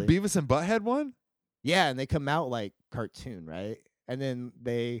 Actually. There's a Beavis and Butthead one? Yeah, and they come out like cartoon, right? And then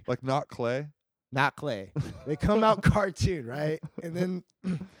they Like not Clay? not Clay. They come out cartoon, right? And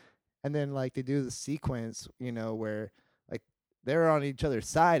then like they do the sequence, you know, where like they're on each other's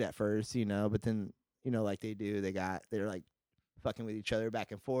side at first, you know, but then you know, like they're like fucking with each other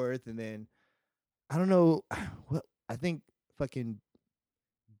back and forth, and then I don't know what I think fucking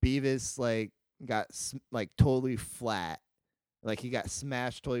Beavis like got like totally flat, like he got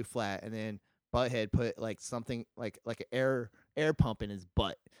smashed totally flat, and then Butthead put like something like an air pump in his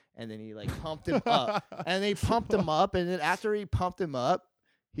butt, and then he like pumped him up, and they pumped him up, and then after he pumped him up,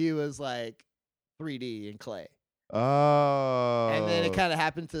 he was like 3D in clay. Oh. And then it kind of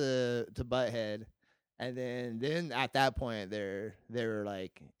happened to Butthead. And then at that point they were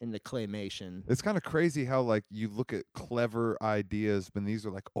like in the claymation. It's kind of crazy how like you look at clever ideas, but these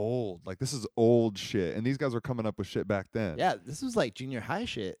are like old. Like this is old shit, and these guys were coming up with shit back then. Yeah, this was like junior high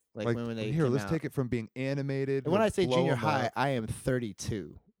shit. Like when they here, came let's out. take it from being animated. And when I say junior 'em high, up. I am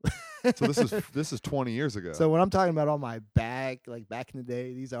 32. So this is 20 years ago. So when I'm talking about all my back in the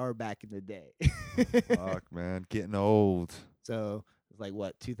day, these are back in the day. Fuck, man, getting old. So it's like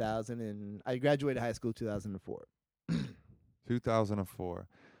what 2000, and I graduated high school 2004. 2004.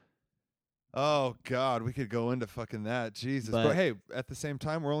 Oh God, we could go into fucking that. Jesus. But But- hey, at the same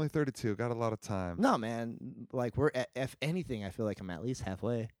time, we're only 32. Got a lot of time. No, man, like we're if anything, I feel like I'm at least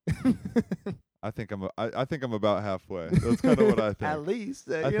halfway. I think I'm about halfway. That's kind of what I think. At least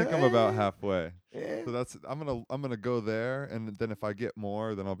I think I'm about halfway. Yeah. So that's I'm gonna go there, and then if I get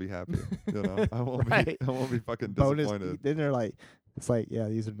more, then I'll be happy. You know, I won't Right. be fucking Bonus. disappointed. Then they're like, it's like, yeah,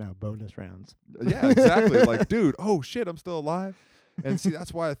 these are now bonus rounds. Yeah, exactly. Like, dude, oh shit, I'm still alive. And see,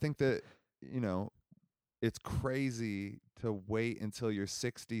 that's why I think that, you know, it's crazy to wait until you're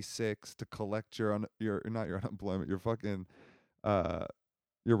 66 to collect your not your unemployment, your fucking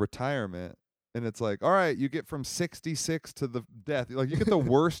your retirement. And it's like, all right, you get from 66 to the death. Like, you get the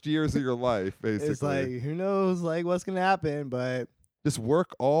worst years of your life, basically. It's like, who knows, like what's gonna happen, but Just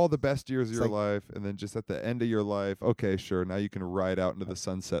work all the best years of It's your like- life, and then just at the end of your life, okay, sure, now you can ride out into the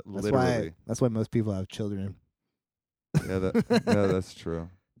sunset, literally. that's why most people have children. Yeah, that's true.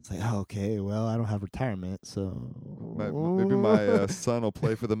 It's like, oh, okay, well, I don't have retirement, so Maybe my son will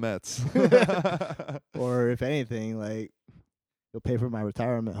play for the Mets. or if anything, like he'll pay for my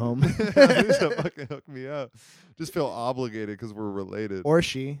retirement home, Please don't fucking hook me up. Just feel obligated because we're related. or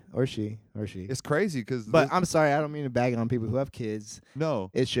she. It's crazy because But I'm sorry, I don't mean to bag on people who have kids. no.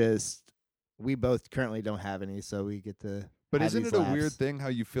 It's just we both currently don't have any, so we get to. But have isn't these it a laughs. weird thing how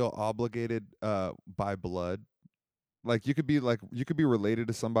you feel obligated by blood? Like you could be related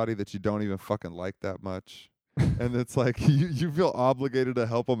to somebody that you don't even fucking like that much. And it's like you feel obligated to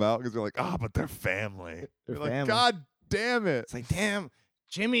help them out because you're like, but they're family. They're You're like, family. God damn it. It's like, damn,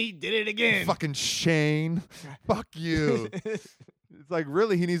 Jimmy did it again. Fucking Shane. Fuck you. It's like,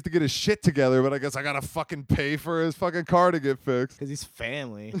 really, he needs to get his shit together, but I guess I gotta fucking pay for his fucking car to get fixed. Because he's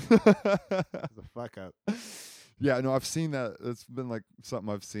family. It's a fuck up. Yeah, no, I've seen that. It's been like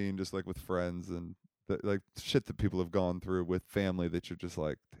something I've seen just like with friends and like shit that people have gone through with family that you're just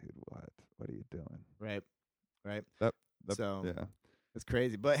like, dude, what are you doing? Right. That, So- yeah. It's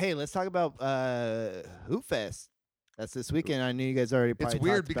crazy. But hey, let's talk about Hoop Fest. That's this weekend. I knew you guys already probably It's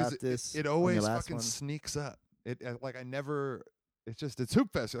weird talked because about this. it on always your last fucking one. sneaks up. Like I never. It's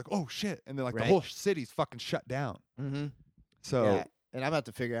Hoop Fest. You're like, oh shit, and then like Right. the whole city's fucking shut down. Mm-hmm. So Yeah, and I'm about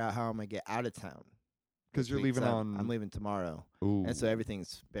to figure out how I'm gonna get out of town. because this you're week, leaving 'cause on. I'm leaving tomorrow, Ooh. and so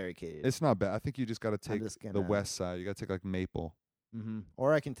everything's barricaded. It's not bad. I think you just got to take just the gonna- west side. You got to take like Maple, Mm-hmm.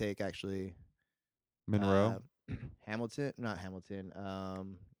 Or I can take actually Monroe, Hamilton, not Hamilton.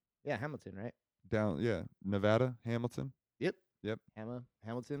 Yeah, Hamilton, right? down. Yeah, Nevada, Hamilton.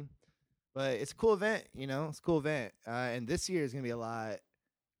 Hamilton. But it's a cool event, It's a cool event, and this year is gonna be a lot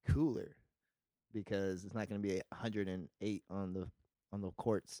cooler because it's not gonna be 108 on the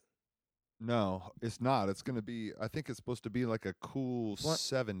courts. No, it's not. It's gonna be. I think it's supposed to be like a cool One-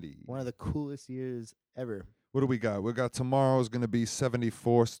 70. One of the coolest years ever. What do we got? We got tomorrow's gonna be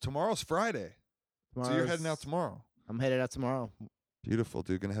 74. Tomorrow's Friday, so you're heading out tomorrow. I'm headed out tomorrow. Beautiful,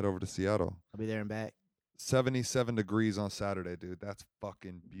 dude. Gonna head over to Seattle. I'll be there and back. 77 degrees on Saturday, dude. That's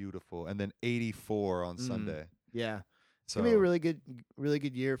fucking beautiful. And then 84 on Sunday. Yeah, it's So gonna be a really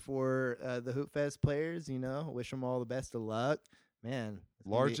good year for the Hoop Fest players. Wish them all the best of luck, man. It's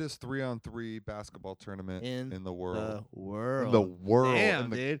gonna be largest 3-on-3 basketball tournament in in the world. the world. In the world. Damn, In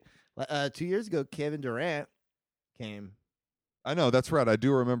the- dude. 2 years ago, Kevin Durant came. I know, that's right. I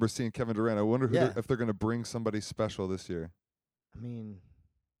do remember seeing Kevin Durant. I wonder Yeah. if they're going to bring somebody special this year. I mean,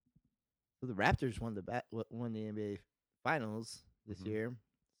 so the Raptors won the NBA Finals this Mhm. year.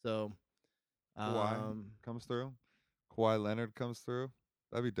 So, Kawhi comes through. Kawhi Leonard comes through.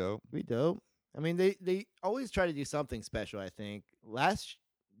 That'd be dope. be dope. I mean, they always try to do something special. I think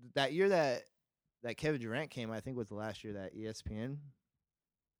that year that Kevin Durant came, I think was the last year that ESPN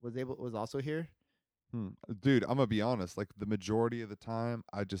was also here. Dude, I'm going to be honest. Like, the majority of the time,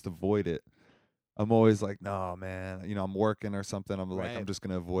 I just avoid it. I'm always like, no, man. I'm working or something. I'm like, I'm Right. just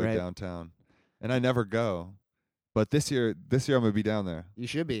gonna avoid Right. downtown, and I never go. But this year I'm gonna be down there. You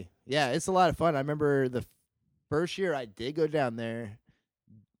should be. Yeah, it's a lot of fun. I remember the first year I did go down there.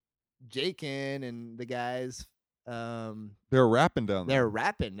 Jakin and the guys, They were rapping down there. they're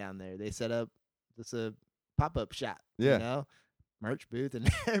rapping down there. They set up just a pop-up shop. Yeah. Merch booth and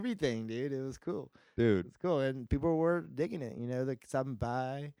everything, dude. It was cool. Dude, It's cool, and people were digging it. They're stopping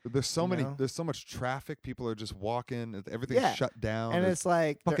by, there's so many. know? There's so much traffic. People are just walking. Everything's Yeah. shut down. and There's it's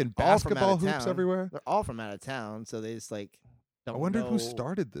like they're fucking all from out basketball of hoops town. everywhere. They're all from out of town, so they just like don't I wonder know. who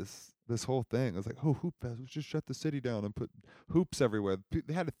started this whole thing. I was like, oh, Hoop Fest. Let's just shut the city down and put hoops everywhere.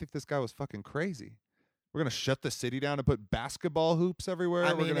 They had to think this guy was fucking crazy. We're gonna shut the city down and put basketball hoops everywhere.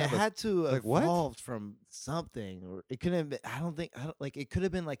 I We're mean, gonna it have had to have like, what? evolved from something, or it couldn't have been. I don't like. It could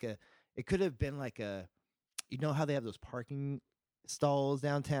have been like a. It could have been like a. You know how they have those parking stalls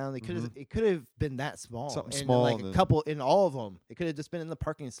downtown? They could have. It could have been that small. Something and small like and a then- couple in all of them. It could have just been in the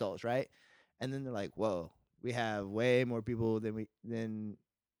parking stalls, right? And then they're like, "Whoa, we have way more people than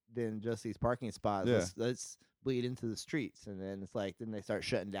just these parking spots. Yeah. Let's bleed into the streets." And then it's like, then they start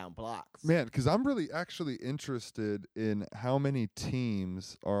shutting down blocks. Man, because I'm really actually interested in how many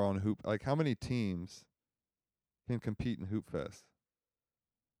teams are on Hoop. Like, how many teams can compete in Hoop Fest?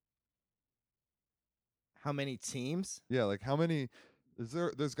 How many teams? Yeah, like how many?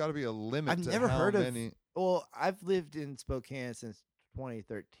 There's got to be a limit. I've to never how heard of. many. Well, I've lived in Spokane since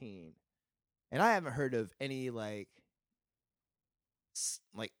 2013, and I haven't heard of any like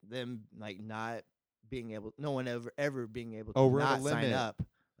them like not being able. No one ever being able to Oh, we're at a not sign limit. up.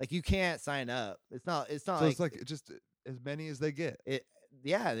 Like you can't sign up. It's not. So like it's like just as many as they get. it.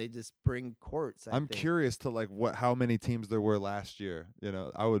 Yeah, they just bring courts. I'm think. curious to like how many teams there were last year.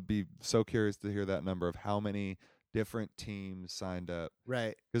 I would be so curious to hear that number of how many different teams signed up.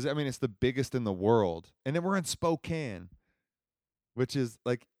 Right. Because I mean, it's the biggest in the world, and then we're in Spokane, which is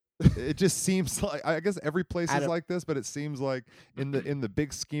like, it just seems like, I guess every place is like this, but it seems like in the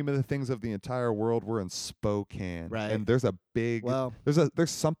big scheme of the things of the entire world, we're in Spokane, Right. And there's a big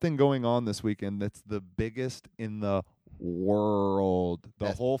there's something going on this weekend that's the biggest in the world, the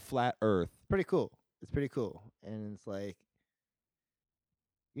That's whole flat Earth. pretty cool. It's pretty cool, and it's like.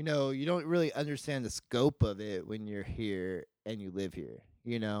 You don't really understand the scope of it when you're here and you live here.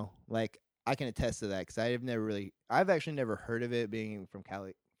 Like I can attest to that because I've actually never heard of it being from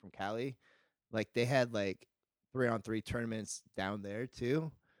Cali. Like they had like 3-on-3 tournaments down there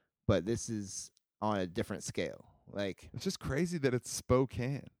too, but this is on a different scale. Like It's just crazy that it's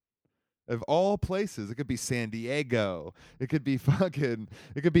Spokane. Of all places, it could be San Diego. It could be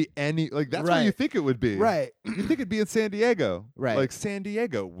any, like, that's where you Right. think it would be. right, You think it'd be in San Diego. Right. Like San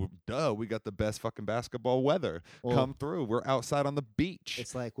Diego, duh, we got the best fucking basketball weather. Well, Come through. We're outside on the beach.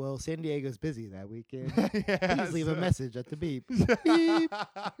 it's like, well, San Diego's busy that weekend. Yeah, Please leave a so- message at the beep.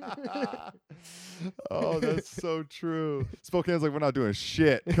 Oh, that's so true. Spokane's like, we're not doing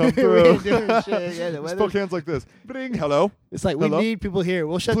shit. Come We through. ain't doing shit. Yeah, the weather's- Spokane's like this. Bring, hello. It's like we Hello? need people here.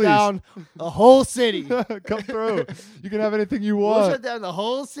 We'll shut Please. down a whole city. Come through. You can have anything you We'll want. shut down the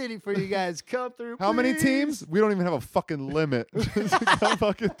whole city for you guys. Come through. How many please. teams? We don't even have a fucking limit. Just come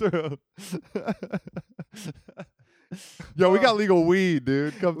fucking through. Yo, we got legal weed,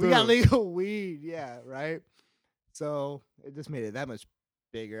 dude. Come through. We got legal weed. Yeah, right. So it just made it that much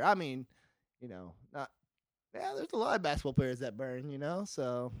bigger. I mean, not. Yeah, there's a lot of basketball players that burn.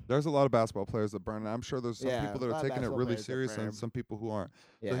 So There's a lot of basketball players that burn. And I'm sure there's some Yeah, people a that lot are of taking it basketball really players that serious and burn. some people who aren't.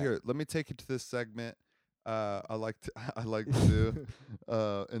 yeah. So here, let me take you to this segment. I like to do,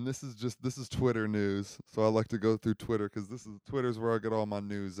 and this is Twitter news. So I like to go through Twitter because Twitter's where I get all my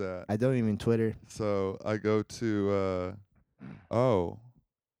news at. I don't even Twitter. So I go to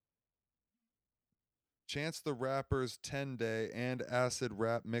Chance the Rapper's 10-day and Acid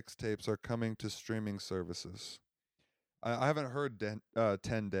Rap mixtapes are coming to streaming services. I haven't heard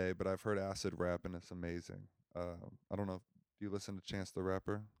 10-day, but I've heard Acid Rap, and it's amazing. I don't know. Do you listen to Chance the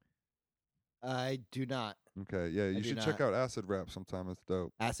Rapper? I do not. Okay, yeah, you do should check out Acid Rap sometime. It's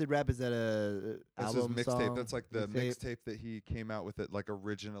dope. Acid Rap, is that a That's his album mixtape. song? That's like the mixtape that he came out with it like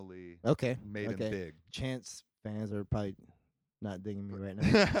originally Okay. made him big. Chance fans are probably not digging me right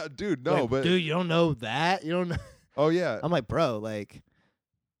now. Dude, no, Like, but dude, you don't know that? You don't know? oh yeah, I'm like, bro, like,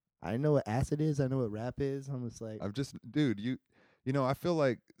 I know what acid is. I know what rap is. I'm just like, I'm just, dude, you know, I feel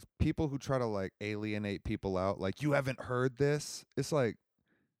like people who try to like alienate people out, like, you haven't heard this. It's like,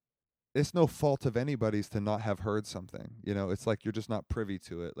 it's no fault of anybody's to not have heard something. You know, it's like you're just not privy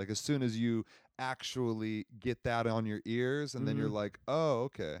to it. Like as soon as you actually get that on your ears, and then you're like, oh,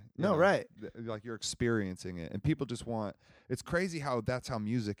 okay. You No, know, right. like you're experiencing it. And people just want, it's crazy how that's how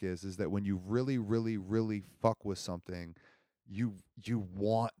music is that when you really, really, really fuck with something, you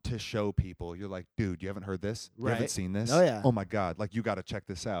want to show people. You're like, dude, you haven't heard this? You haven't Right. seen this? Oh, yeah. Oh my God. Like you got to check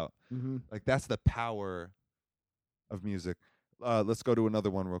this out. Mm-hmm. Like that's the power of music. Let's go to another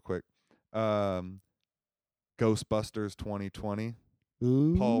one real quick. Ghostbusters 2020.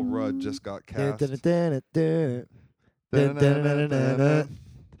 Paul Rudd just got cast.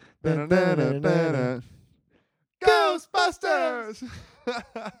 Ghostbusters!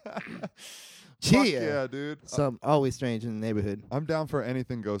 Fuck yeah, dude. Some always strange in the neighborhood. I'm down for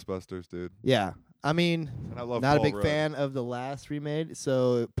anything Ghostbusters, dude. Yeah. I mean, And I love not Paul a big Rudd. fan of the last remade,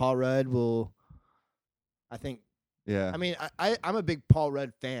 so Paul Rudd will, I think. Yeah. I mean, I'm a big Paul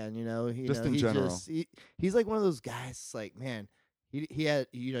Rudd fan. You know, Just in general. He's like one of those guys. Like, man, he had,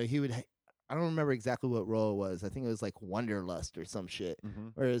 he would. I don't remember exactly what role it was. I think it was like Wanderlust or some shit. Mm-hmm.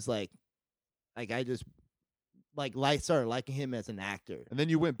 Where it was like I just started liking him as an actor. And then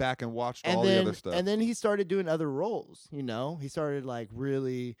you went back and watched all the other stuff. And then he started doing other roles. You know, he started like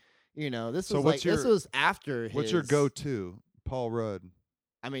really. You know, this So was this was after. What's your go-to Paul Rudd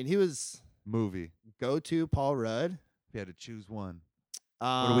I mean, he was movie? go-to Paul Rudd. If you had to choose one.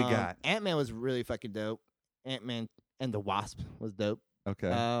 What do we got? Ant-Man was really fucking dope. Ant-Man and the Wasp was dope. Okay.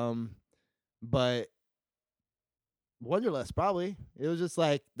 But Wanderlust probably. It was just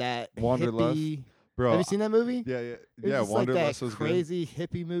like that Wanderlust? hippie. Bro. Have you seen that movie? Yeah. It was Yeah, just Wanderlust like was that crazy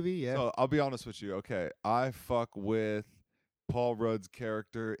hippie movie. Yeah. So I'll be honest with you. Okay. I fuck with Paul Rudd's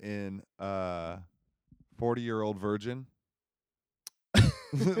character in 40-Year-Old Virgin.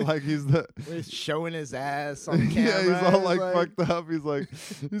 Like he's He's showing his ass on camera. yeah, he's all like fucked up.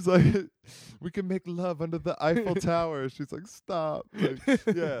 He's like, we can make love under the Eiffel Tower. She's like, stop. Like,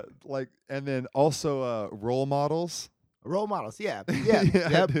 yeah, like, and then also Role Models. Role models. Yeah. Yeah. Yeah,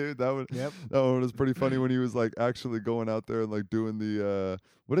 Yep. dude, that one was pretty funny when he was like actually going out there and like doing the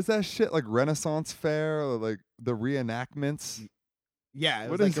what is that shit, like Renaissance Fair or like the reenactments. Yeah. It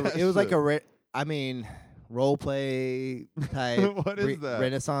What was is like that it was like shit? I mean, role play type. What is that?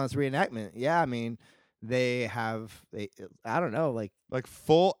 Renaissance reenactment. Yeah. I mean, I don't know, like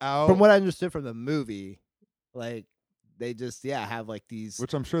full out. from what I understood from the movie, like they just have like these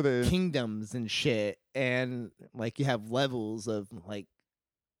which I'm sure they kingdoms and shit, and like you have levels of like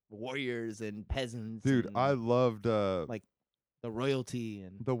warriors and peasants. dude. and, I loved like the royalty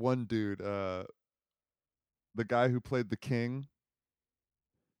and the one dude, the guy who played the king.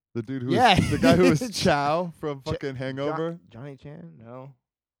 The dude who was, the guy who was Chow from fucking Hangover. Johnny Chan?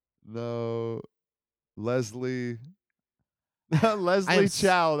 No, Leslie. Leslie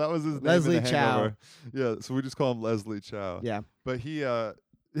Chow. That was his name. Leslie in the Chow. Hangover. Yeah, so we just call him Leslie Chow. Yeah. But he yeah,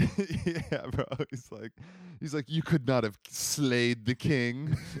 bro. He's like, you could not have slayed the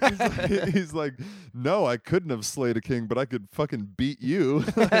king. He's like, no, I couldn't have slayed a king, but I could fucking beat you.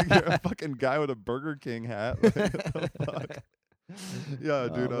 Like, you're a fucking guy with a Burger King hat. Like, what the fuck? Yeah,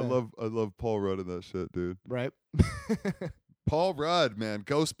 dude, man. I love Paul Rudd in that shit, dude. Right. Paul Rudd, man,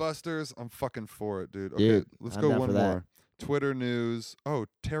 Ghostbusters. I'm fucking for it, dude. Okay, Dude, let's I'm go down one for that. more. Twitter news. Oh,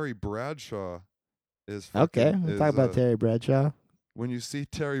 Terry Bradshaw is Okay. fucking, We'll talk about Terry Bradshaw. when you see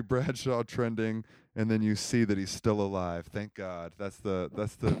Terry Bradshaw trending and then you see that he's still alive. Thank God. That's the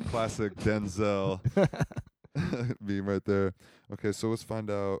classic Denzel meme right there. Okay, so let's find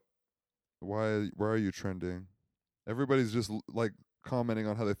out why are you trending? Everybody's just like commenting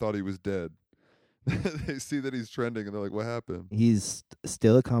on how they thought he was dead. They see that he's trending and they're like, what happened? He's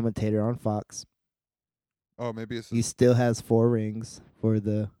still a commentator on Fox. Oh, maybe it's He still has 4 rings for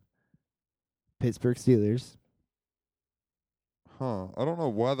the Pittsburgh Steelers. Huh. I don't know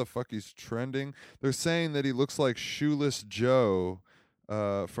why the fuck he's trending. They're saying that he looks like Shoeless Joe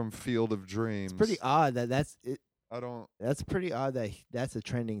from Field of Dreams. It's pretty odd that's it. I don't That's pretty odd that that's a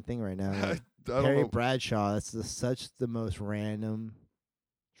trending thing right now. I Like, don't Terry know. Bradshaw. That's such the most random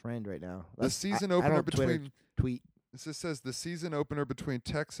trend right now. The That's- season I opener don't Twitter between tweet. This just says the season opener between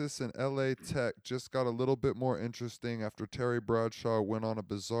Texas and LA Tech just got a little bit more interesting after Terry Bradshaw went on a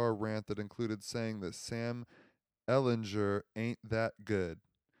bizarre rant that included saying that Sam Ellinger ain't that good.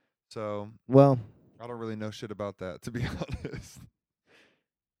 So Well, I don't really know shit about that, to be honest.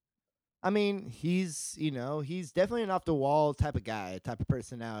 I mean, he's definitely an off the wall type of guy, type of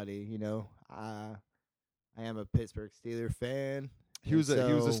personality. I am a Pittsburgh Steelers fan. He was a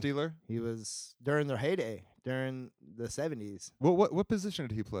so Steeler. He was during their heyday, during the 70s. What position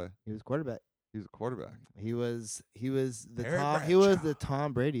did he play? He was quarterback. He's a quarterback. He was the Terry the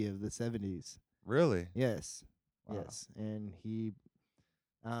Tom Brady of the 70s. Really? Yes. Wow. Yes. And he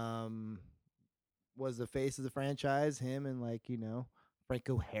was the face of the franchise, him and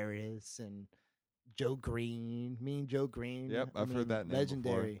Franco Harris and Joe Green. Mean Joe Green. Yep, I've heard that name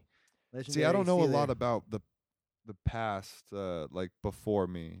legendary. See, I don't know a lot Steeler. about the past, like before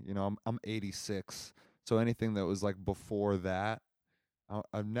me. You know, I'm 86, so anything that was like before that,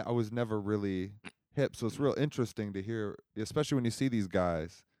 I was never really hip. So it's real interesting to hear, especially when you see these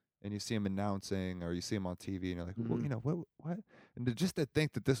guys and you see them announcing or you see them on TV, and you're like, well, Mhm. you know, what? And just to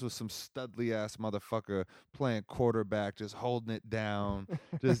think that this was some studly ass motherfucker playing quarterback, just holding it down,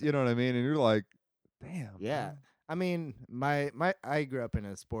 just you know what I mean? And you're like, damn. Yeah. bro. I mean, I grew up in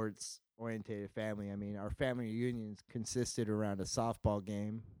a sports oriented family. I mean, our family reunions consisted around a softball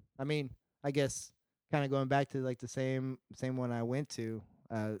game. I mean, I guess kind of going back to like the same one I went to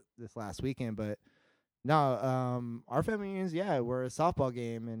this last weekend, but no, our family reunions, yeah, were a softball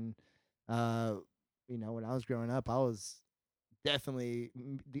game, and when I was growing up, I was definitely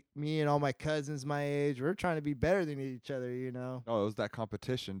me and all my cousins my age. We're trying to be better than each other, Oh, it was that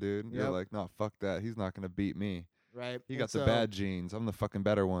competition, dude. You're Yep. like, no, fuck that. He's not gonna beat me. right? He And got the so- bad genes. I'm the fucking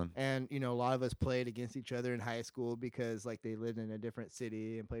better one. And a lot of us played against each other in high school because like they lived in a different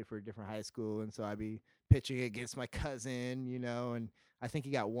city and played for a different high school, and so I'd be pitching against my cousin, and I think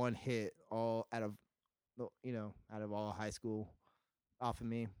he got one hit all out of all high school off of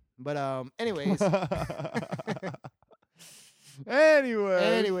me. But anyways,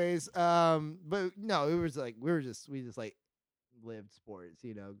 Anyway. but no, it was like we just like lived sports,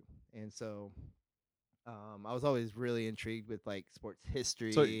 and so I was always really intrigued with like sports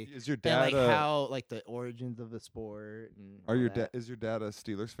history. So is your and dad? like how like the origins of the sport and Are all your that. dad? Is your dad a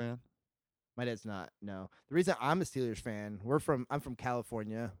Steelers fan? My dad's not. No, the reason I'm a Steelers fan, I'm from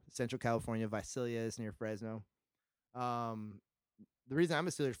California, Central California. Visalia is near Fresno. The reason I'm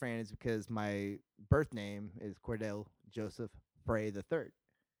a Steelers fan is because my birth name is Cordell Joseph Frey the Third.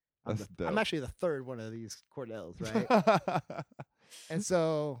 That's dope. I'm actually the third one of these Cordells, right? And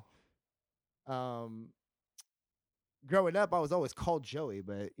so, growing up, I was always called Joey,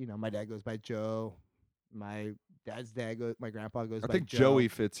 but my dad goes by Joe. My grandpa goes I by think Joe. Joey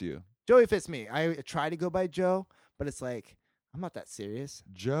fits you. Joey fits me. I try to go by Joe, but it's like I'm not that serious.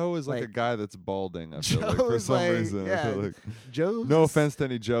 Joe is like a Like- guy that's balding. I feel like Joe for is some like- reason. I yeah, feel like, Joe's no just- offense to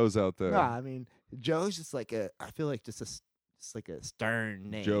any Joes out there. Nah, I mean Joe's just like I feel like just like a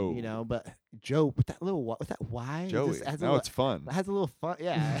stern name, Joe. But Joe with that Y, Joey. just adds Now a it's fun. has a little fun.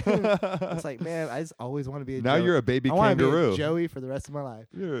 Yeah, it's like man, I just always want to be a now Joe. you're a baby I want to be kangaroo. a Joey for the rest of my life.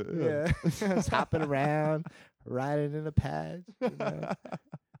 Yeah, just hopping around, riding in a pad.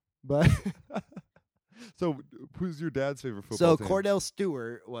 But So who's your dad's favorite so football team? Cordell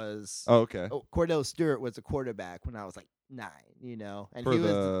Stewart was. Oh, okay. Cordell Stewart was a quarterback when I was like 9, and For he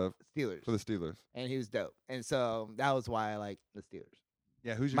was the the Steelers, for the Steelers. and he was dope, and so that was why I like the Steelers.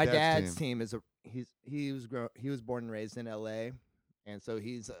 Yeah, who's your My dad's dad's team is he was born and raised in L.A., and so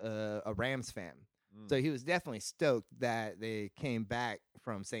he's a Rams fan. Mm. So he was definitely stoked that they came back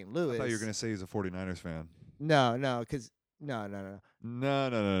from St. Louis. I thought you were gonna say he's a 49ers fan. No, because no. No.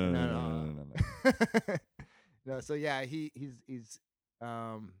 No, so yeah, he's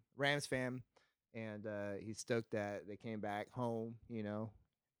Rams fan, and he's stoked that they came back home.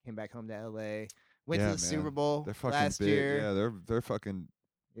 Came back home to L.A. Went Yeah, to the man. Super Bowl They're fucking last big. year. Yeah, they're fucking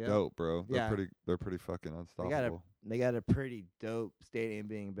Yep. dope, bro. Yeah. They're pretty fucking They got unstoppable. they got a pretty dope stadium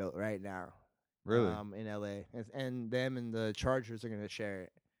being built right now. Really? In LA, and them and the Chargers are gonna share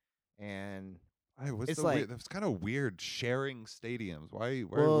it. And What's it's the like- that's kind of weird sharing stadiums. Why are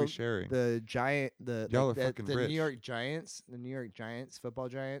Well, we sharing? the Giant, Y'all are fucking the rich. New York Giants, football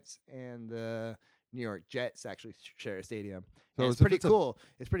Giants, and the New York Jets actually share a stadium. So And if it's pretty it's a- cool.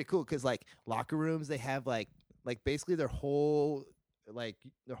 It's pretty cool because like locker rooms, they have like basically their whole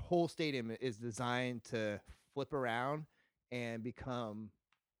stadium is designed to flip around and become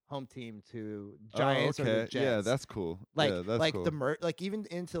home team to Giants oh, or okay. the Jets. Yeah, that's cool. like yeah, that's like cool. the like even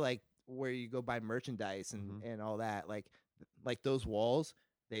into like where you go buy merchandise and Mhm. and all that, like those walls,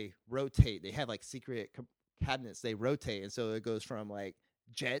 they rotate. They have like secret cabinets, they rotate, and so it goes from like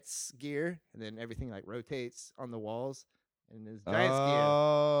Jets gear, and then everything like rotates on the walls, and there's Giants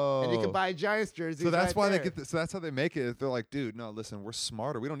gear, and you can buy Giants jerseys. So that's right why there. they get. So that's how they make it. They're like, dude, no, listen, we're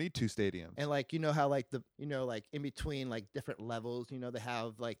smarter. We don't need 2 stadiums. And like how like like in between like different levels, they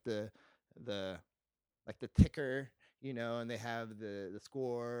have like the ticker, and they have the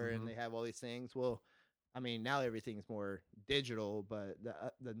score, Mhm. and they have all these things. Well, I mean, now everything's more digital, but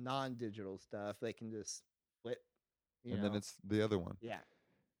the non-digital stuff they can just flip. and then it's the other one. yeah.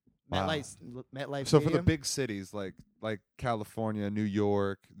 Wow. MetLife So for the Stadium. big cities like California, New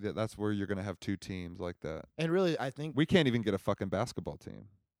York, that's where you're gonna have two teams like that. And really, I think We can't even get a fucking basketball team.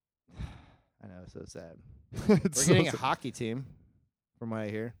 I know, it's so sad. It's We're so getting a sad. hockey team, from what I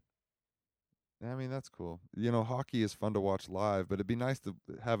hear. I mean, that's cool. You know, hockey is fun to watch live, but it'd be nice to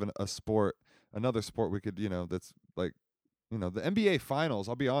have another sport we could, that's like, the NBA finals.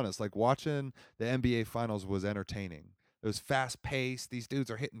 I'll be honest, like watching the NBA finals was entertaining. It was fast paced. These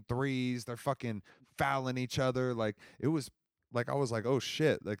dudes are hitting threes. They're fucking fouling each other. Like it was like, I was like, oh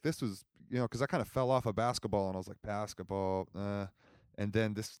shit. Like this was, cause I kind of fell off of basketball and I was like, basketball, and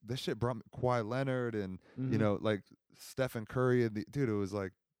then this shit brought me Kawhi Leonard and, like Stephen Curry and dude, it was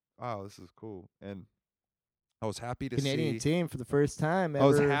like, wow, this is cool. And I was happy to Canadian see. team for the first time ever. I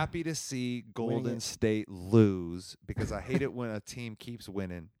was happy to see Golden it. State lose because I hate it when a team keeps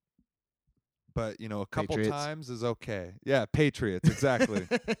winning. But, a couple Patriots. times is okay. Yeah, Patriots, exactly.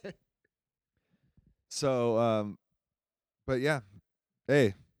 So, but yeah.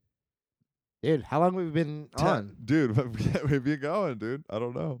 Hey. Dude, how long have we been on? Dude, we've been going, dude. I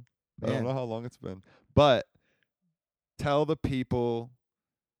don't know. I Man. don't know how long it's been. But tell the people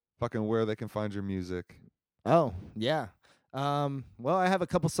fucking where they can find your music. Oh, yeah. Well, I have a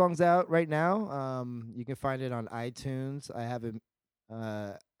couple songs out right now. You can find it on iTunes. I have it.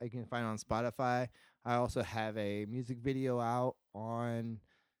 I can find it on Spotify. I also have a music video out on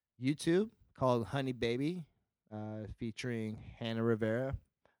YouTube called Honey Baby, featuring Hannah Rivera.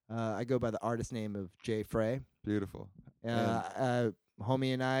 I go by the artist name of Jay Frey. Beautiful.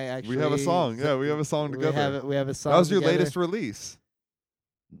 Homie and I actually. We have a song. Yeah, we have a song together. We have a song. That was your together. latest release.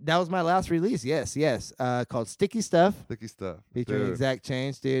 That was my last release. Yes. Called Sticky Stuff. Sticky Stuff. Featuring Dude. Exact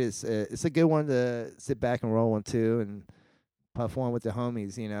Change, dude. It's a good one to sit back and roll one too, and puff one with the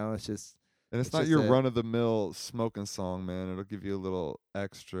homies. It's just. And it's not just your a- run of the mill smoking song, man. It'll give you a little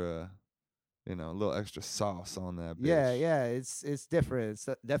extra, a little extra sauce on that. Bitch. Yeah. It's different. It's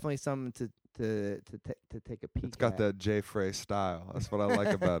definitely something to take a peek. It's got at. that Jay Frey style. That's what I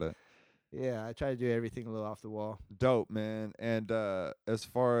like about it. Yeah, I try to do everything a little off the wall. Dope, man. And as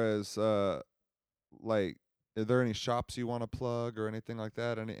far as like, are there any shops you want to plug or anything like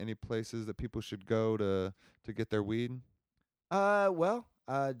that? Any places that people should go to get their weed?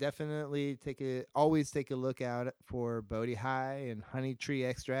 Definitely always take a look out for Bodhi High and Honey Tree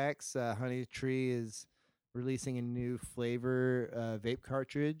extracts. Honey Tree is releasing a new flavor vape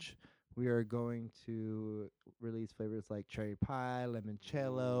cartridge. We are going to release flavors like cherry pie,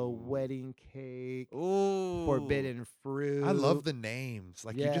 limoncello, wedding cake, forbidden fruit. I love the names.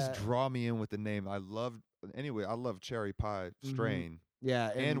 Like you just Yeah. draw me in with the name. I love cherry pie strain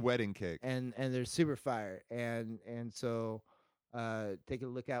Yeah, and wedding cake. and they're super fire, and so take a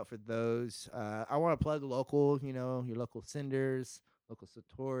look out for those. I want to plug local, your local Cinders, local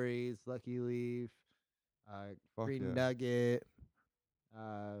Satori's, Lucky Leaf, Fuck Green yeah. Nugget.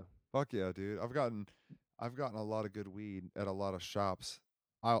 Fuck yeah, dude. I've gotten a lot of good weed at a lot of shops.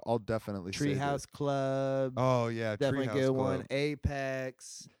 I'll definitely say that. Treehouse Club. Oh yeah, definitely Treehouse good Club. one.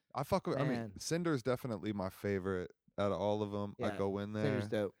 Apex. I fuck with. I mean, Man. Cinder's definitely my favorite out of all of them. I Yeah, go in there, Cinder's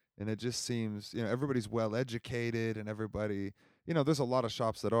dope. and it just seems, everybody's well educated, and everybody, there's a lot of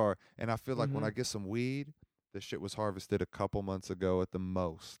shops that are. And I feel like when Mhm. I get some weed, this shit was harvested a couple months ago at the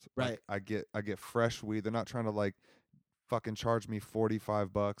most. Like, Right. I get fresh weed. They're not trying to like fucking charge me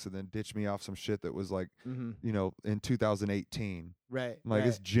 $45 and then ditch me off some shit that was like, Mm-hmm. in 2018. Right. I'm like, right.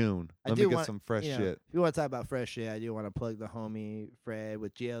 it's June. I Let do me get want- some fresh If shit. you want to talk about fresh shit, I do want to plug the homie Fred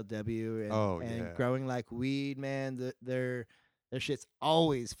with GLW and, Oh, and yeah. Growing Like Weed, man. Their shit's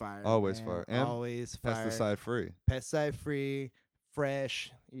always fire. Always man. fire. And always fire. Pesticide free. Pesticide free,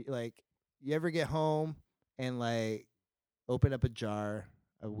 fresh. Like, you ever get home and like open up a jar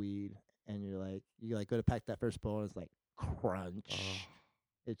of weed and you go to pack that first bowl and it's like crunch. Oh.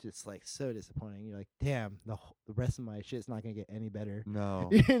 It's just like so disappointing. You're like, damn, the rest of my shit's not gonna get any better. No.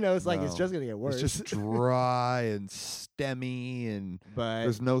 It's like it's No. just gonna get worse. It's just dry and stemmy and but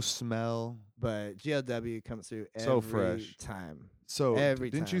there's no smell. GLW comes through every So fresh. time. So Every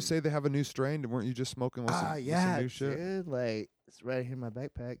didn't you time. say they have a new strain? Weren't you just smoking with some, with some new shit? dude. Like, it's right here in my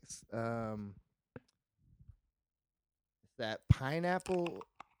backpacks. It's that pineapple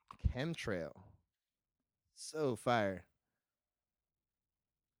chemtrail. So fire.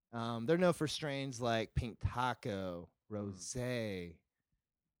 They're known for strains like Pink Taco, Rose. They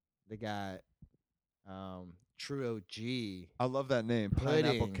got True OG I love that name,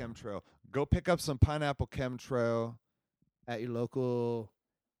 Pineapple Pudding. Chemtrail. Go pick up some Pineapple Chemtrail. at your local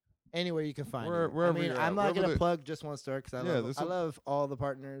anywhere you can find Where- it. wherever I mean, you're I'm at, not wherever gonna the- plug just one store because Yeah, there's I a- love all the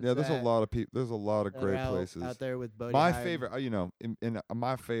partners. Yeah, there's a that- lot of people. There's a lot of that are great out places. there with Bodhi My Hive. favorite,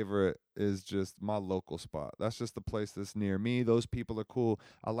 my favorite is just my local spot. That's just the place that's near me. Those people are cool.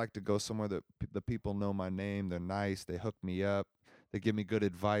 I like to go somewhere that the people know my name. They're nice. They hook me up. They give me good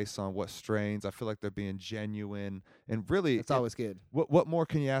advice on what strains. I feel like they're being genuine and really. That's always good. What more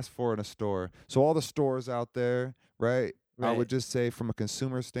can you ask for in a store? So all the stores out there, right? I Right. would just say from a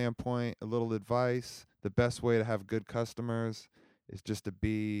consumer standpoint, a little advice. The best way to have good customers is just to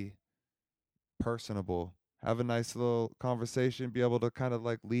be personable. Have a nice little conversation, be able to kind of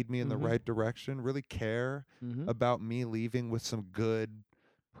like lead me in the Mhm. right direction, really care Mm-hmm. about me leaving with some good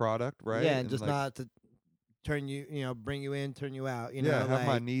product, right? Yeah, and just like, not to turn you, bring you in, turn you out. You yeah, know, have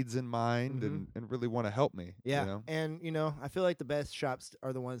my like- needs in mind Mhm. and really want to help me. Yeah, You know? and I feel like the best shops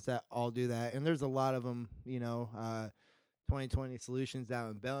are the ones that all do that, and there's a lot of them. 2020 Solutions out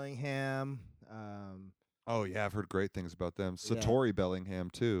in Bellingham. Oh yeah, I've heard great things about them. Yeah. Satori Bellingham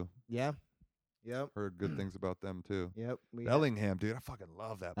too. Yeah, yep, Heard good things about them too. yep. We Bellingham, dude, I fucking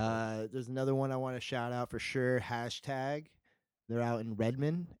love that place. There's another one I want to shout out for sure. Hashtag. They're out in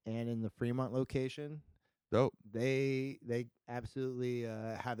Redmond and in the Fremont location. Dope. They absolutely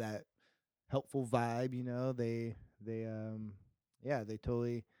have that helpful vibe. They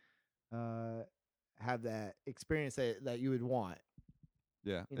totally have that experience that you would want.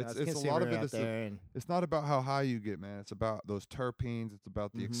 Yeah, As it's a consumer lot of it. out Is there, and it's not about how high you get, man. It's about those terpenes. It's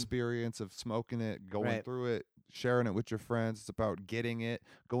about the Mhm. experience of smoking it, going Right. through it, sharing it with your friends. It's about getting it,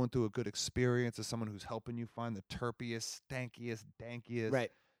 going through a good experience as someone who's helping you find the terpiest, stankiest, dankiest.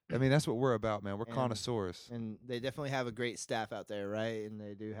 right. I mean, that's what we're about, man. We're And- connoisseurs. And they definitely have a great staff out there, right? And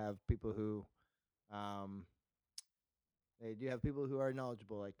they do have people who, are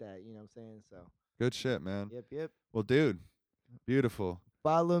knowledgeable like that. You know what I'm saying? So, Good shit, man. yep. Well, dude, beautiful.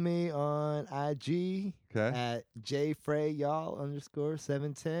 Follow me on IG Okay. at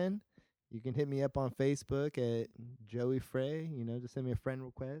jfrey_y'all_710. You can hit me up on Facebook at Joey Frey. Just send me a friend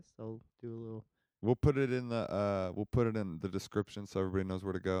request. I'll do a little. We'll put it in the description so everybody knows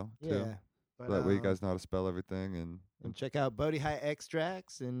where to go too. Yeah. So that way you guys know how to spell everything And check out Bodhi High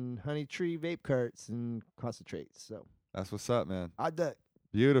extracts and Honey Tree vape carts and concentrates. So that's what's up, man. I duck.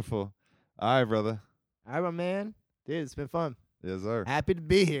 Beautiful. All right, brother. All right, my man. Dude, it's been fun. Yes, sir. Happy to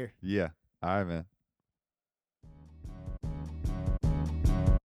be here. Yeah. All right, man.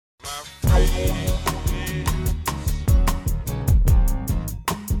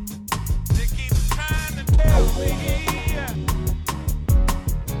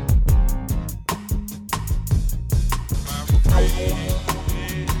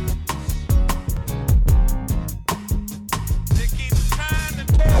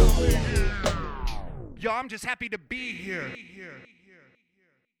 Yo, I'm just happy to be here.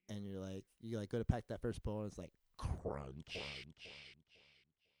 And you go to pack that first bowl and it's like crunch.